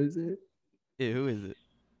 Who is it? Yeah, who is it?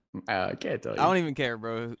 I can't tell you. I don't even care,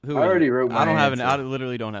 bro. Who I is already it? wrote I don't my have an. I answer.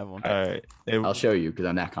 literally don't have one. All right. I'll show you because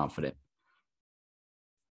I'm that confident.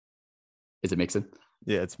 Is it Mixon?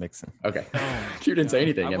 Yeah, it's Mixon. Okay. Oh, You didn't say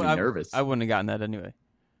anything. I I'm w- nervous. I wouldn't have gotten that anyway.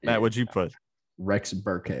 Matt, what'd you put? Rex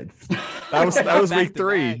Burkhead. That was Back week to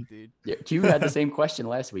 3. back, dude. Yeah, Q had the same question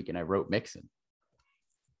last week, and I wrote Mixon.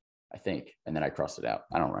 I think, and then I crossed it out.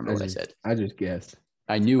 I don't remember what I said. I just guessed.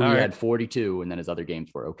 I knew All he right. had 42, and then his other games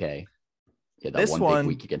were okay. Yeah, that This one one-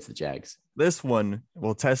 big week against the Jags. This one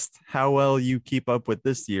will test how well you keep up with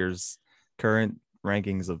this year's current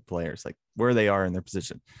rankings of players, like where they are in their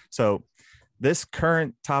position. So this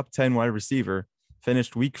current top 10 wide receiver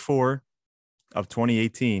finished week 4 of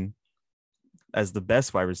 2018 as the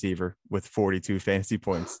best wide receiver with 42 fantasy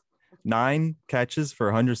points, 9 catches for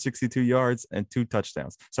 162 yards and 2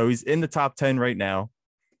 touchdowns. So he's in the top 10 right now.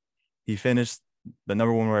 He finished the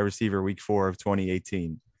number 1 wide receiver week 4 of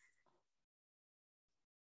 2018.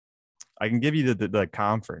 I can give you the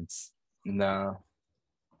conference. No.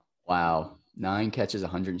 Wow. 9 catches,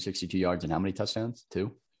 162 yards, and how many touchdowns?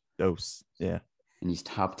 2. Dose. Yeah. And he's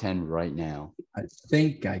top 10 right now. I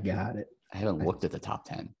think I got it. I haven't looked at the top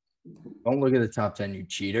 10. Don't look at the top 10, you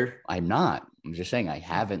cheater. I'm not. I'm just saying I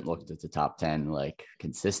haven't looked at the top 10 like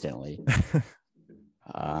consistently.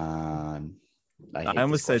 I hate I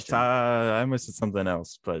almost this said question. I almost said something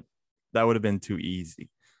else, but that would have been too easy.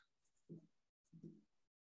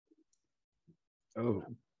 Oh,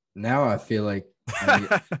 now I feel like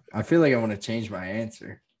I want to change my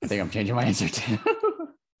answer. I think I'm changing my answer too.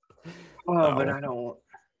 Oh, but No. I don't.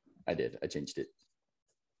 I did. I changed it.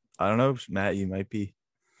 I don't know, Matt. You might be.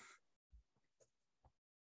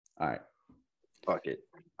 All right. Fuck it.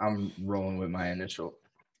 I'm rolling with my initial,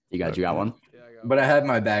 You got one? but I have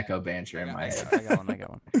my backup answer in my head. I got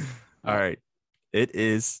one. All right. It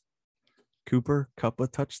is Cooper Cup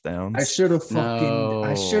of touchdowns. I should have fucking. No,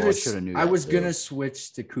 I I should shoulda have. knew I that was too. gonna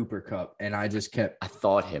switch to Cooper Cup, and I just kept. I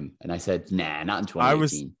thought him, and I said, nah, not in I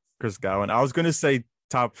was- 2018. Chris Godwin. I was gonna say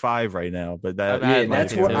top 5 right now, but that I had Yeah, Lockett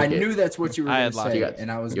that's what too. I knew. That's what you were I gonna had Lockett. say, You got-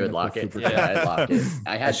 and I was You had gonna put Lockett? Cooper Yeah, Kupp. I had Lockett.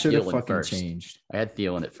 I I had should have Thielen fucking first. changed. I had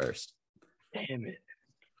Thielen at first. Damn it!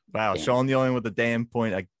 wow, Damn. Sean the only one with the damn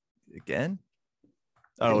point again.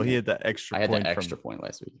 Oh, he had that extra I had point that extra from point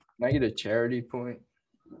last week. Can I get a charity point?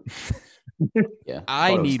 Yeah. I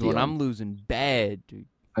thought it was need one. Thielen. I'm losing bad, dude.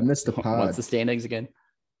 I missed the pod. What's the standings again?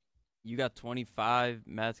 You got 25.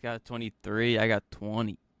 Matt's got 23. I got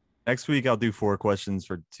 20. Next week, I'll do 4 questions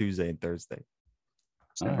for Tuesday and Thursday.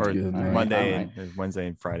 Sounds Or good, man. Monday All right. and Wednesday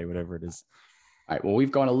and Friday, whatever it is. All right. Well,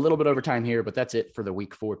 we've gone a little bit over time here, but that's it for the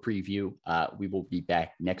week 4 preview. We will be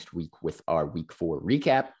back next week with our week 4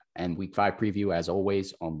 recap and week 5 preview, as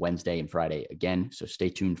always, on Wednesday and Friday again. So stay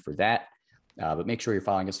tuned for that. But make sure you're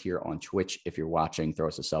following us here on Twitch. If you're watching, throw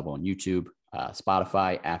us a sub on YouTube,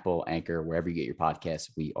 Spotify, Apple, Anchor, wherever you get your podcasts,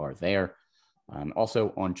 we are there.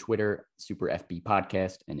 Also on Twitter, Super FB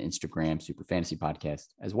Podcast, and Instagram, Super Fantasy Podcast,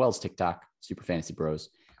 as well as TikTok, Super Fantasy Bros.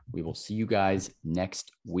 We will see you guys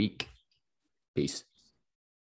next week. Peace.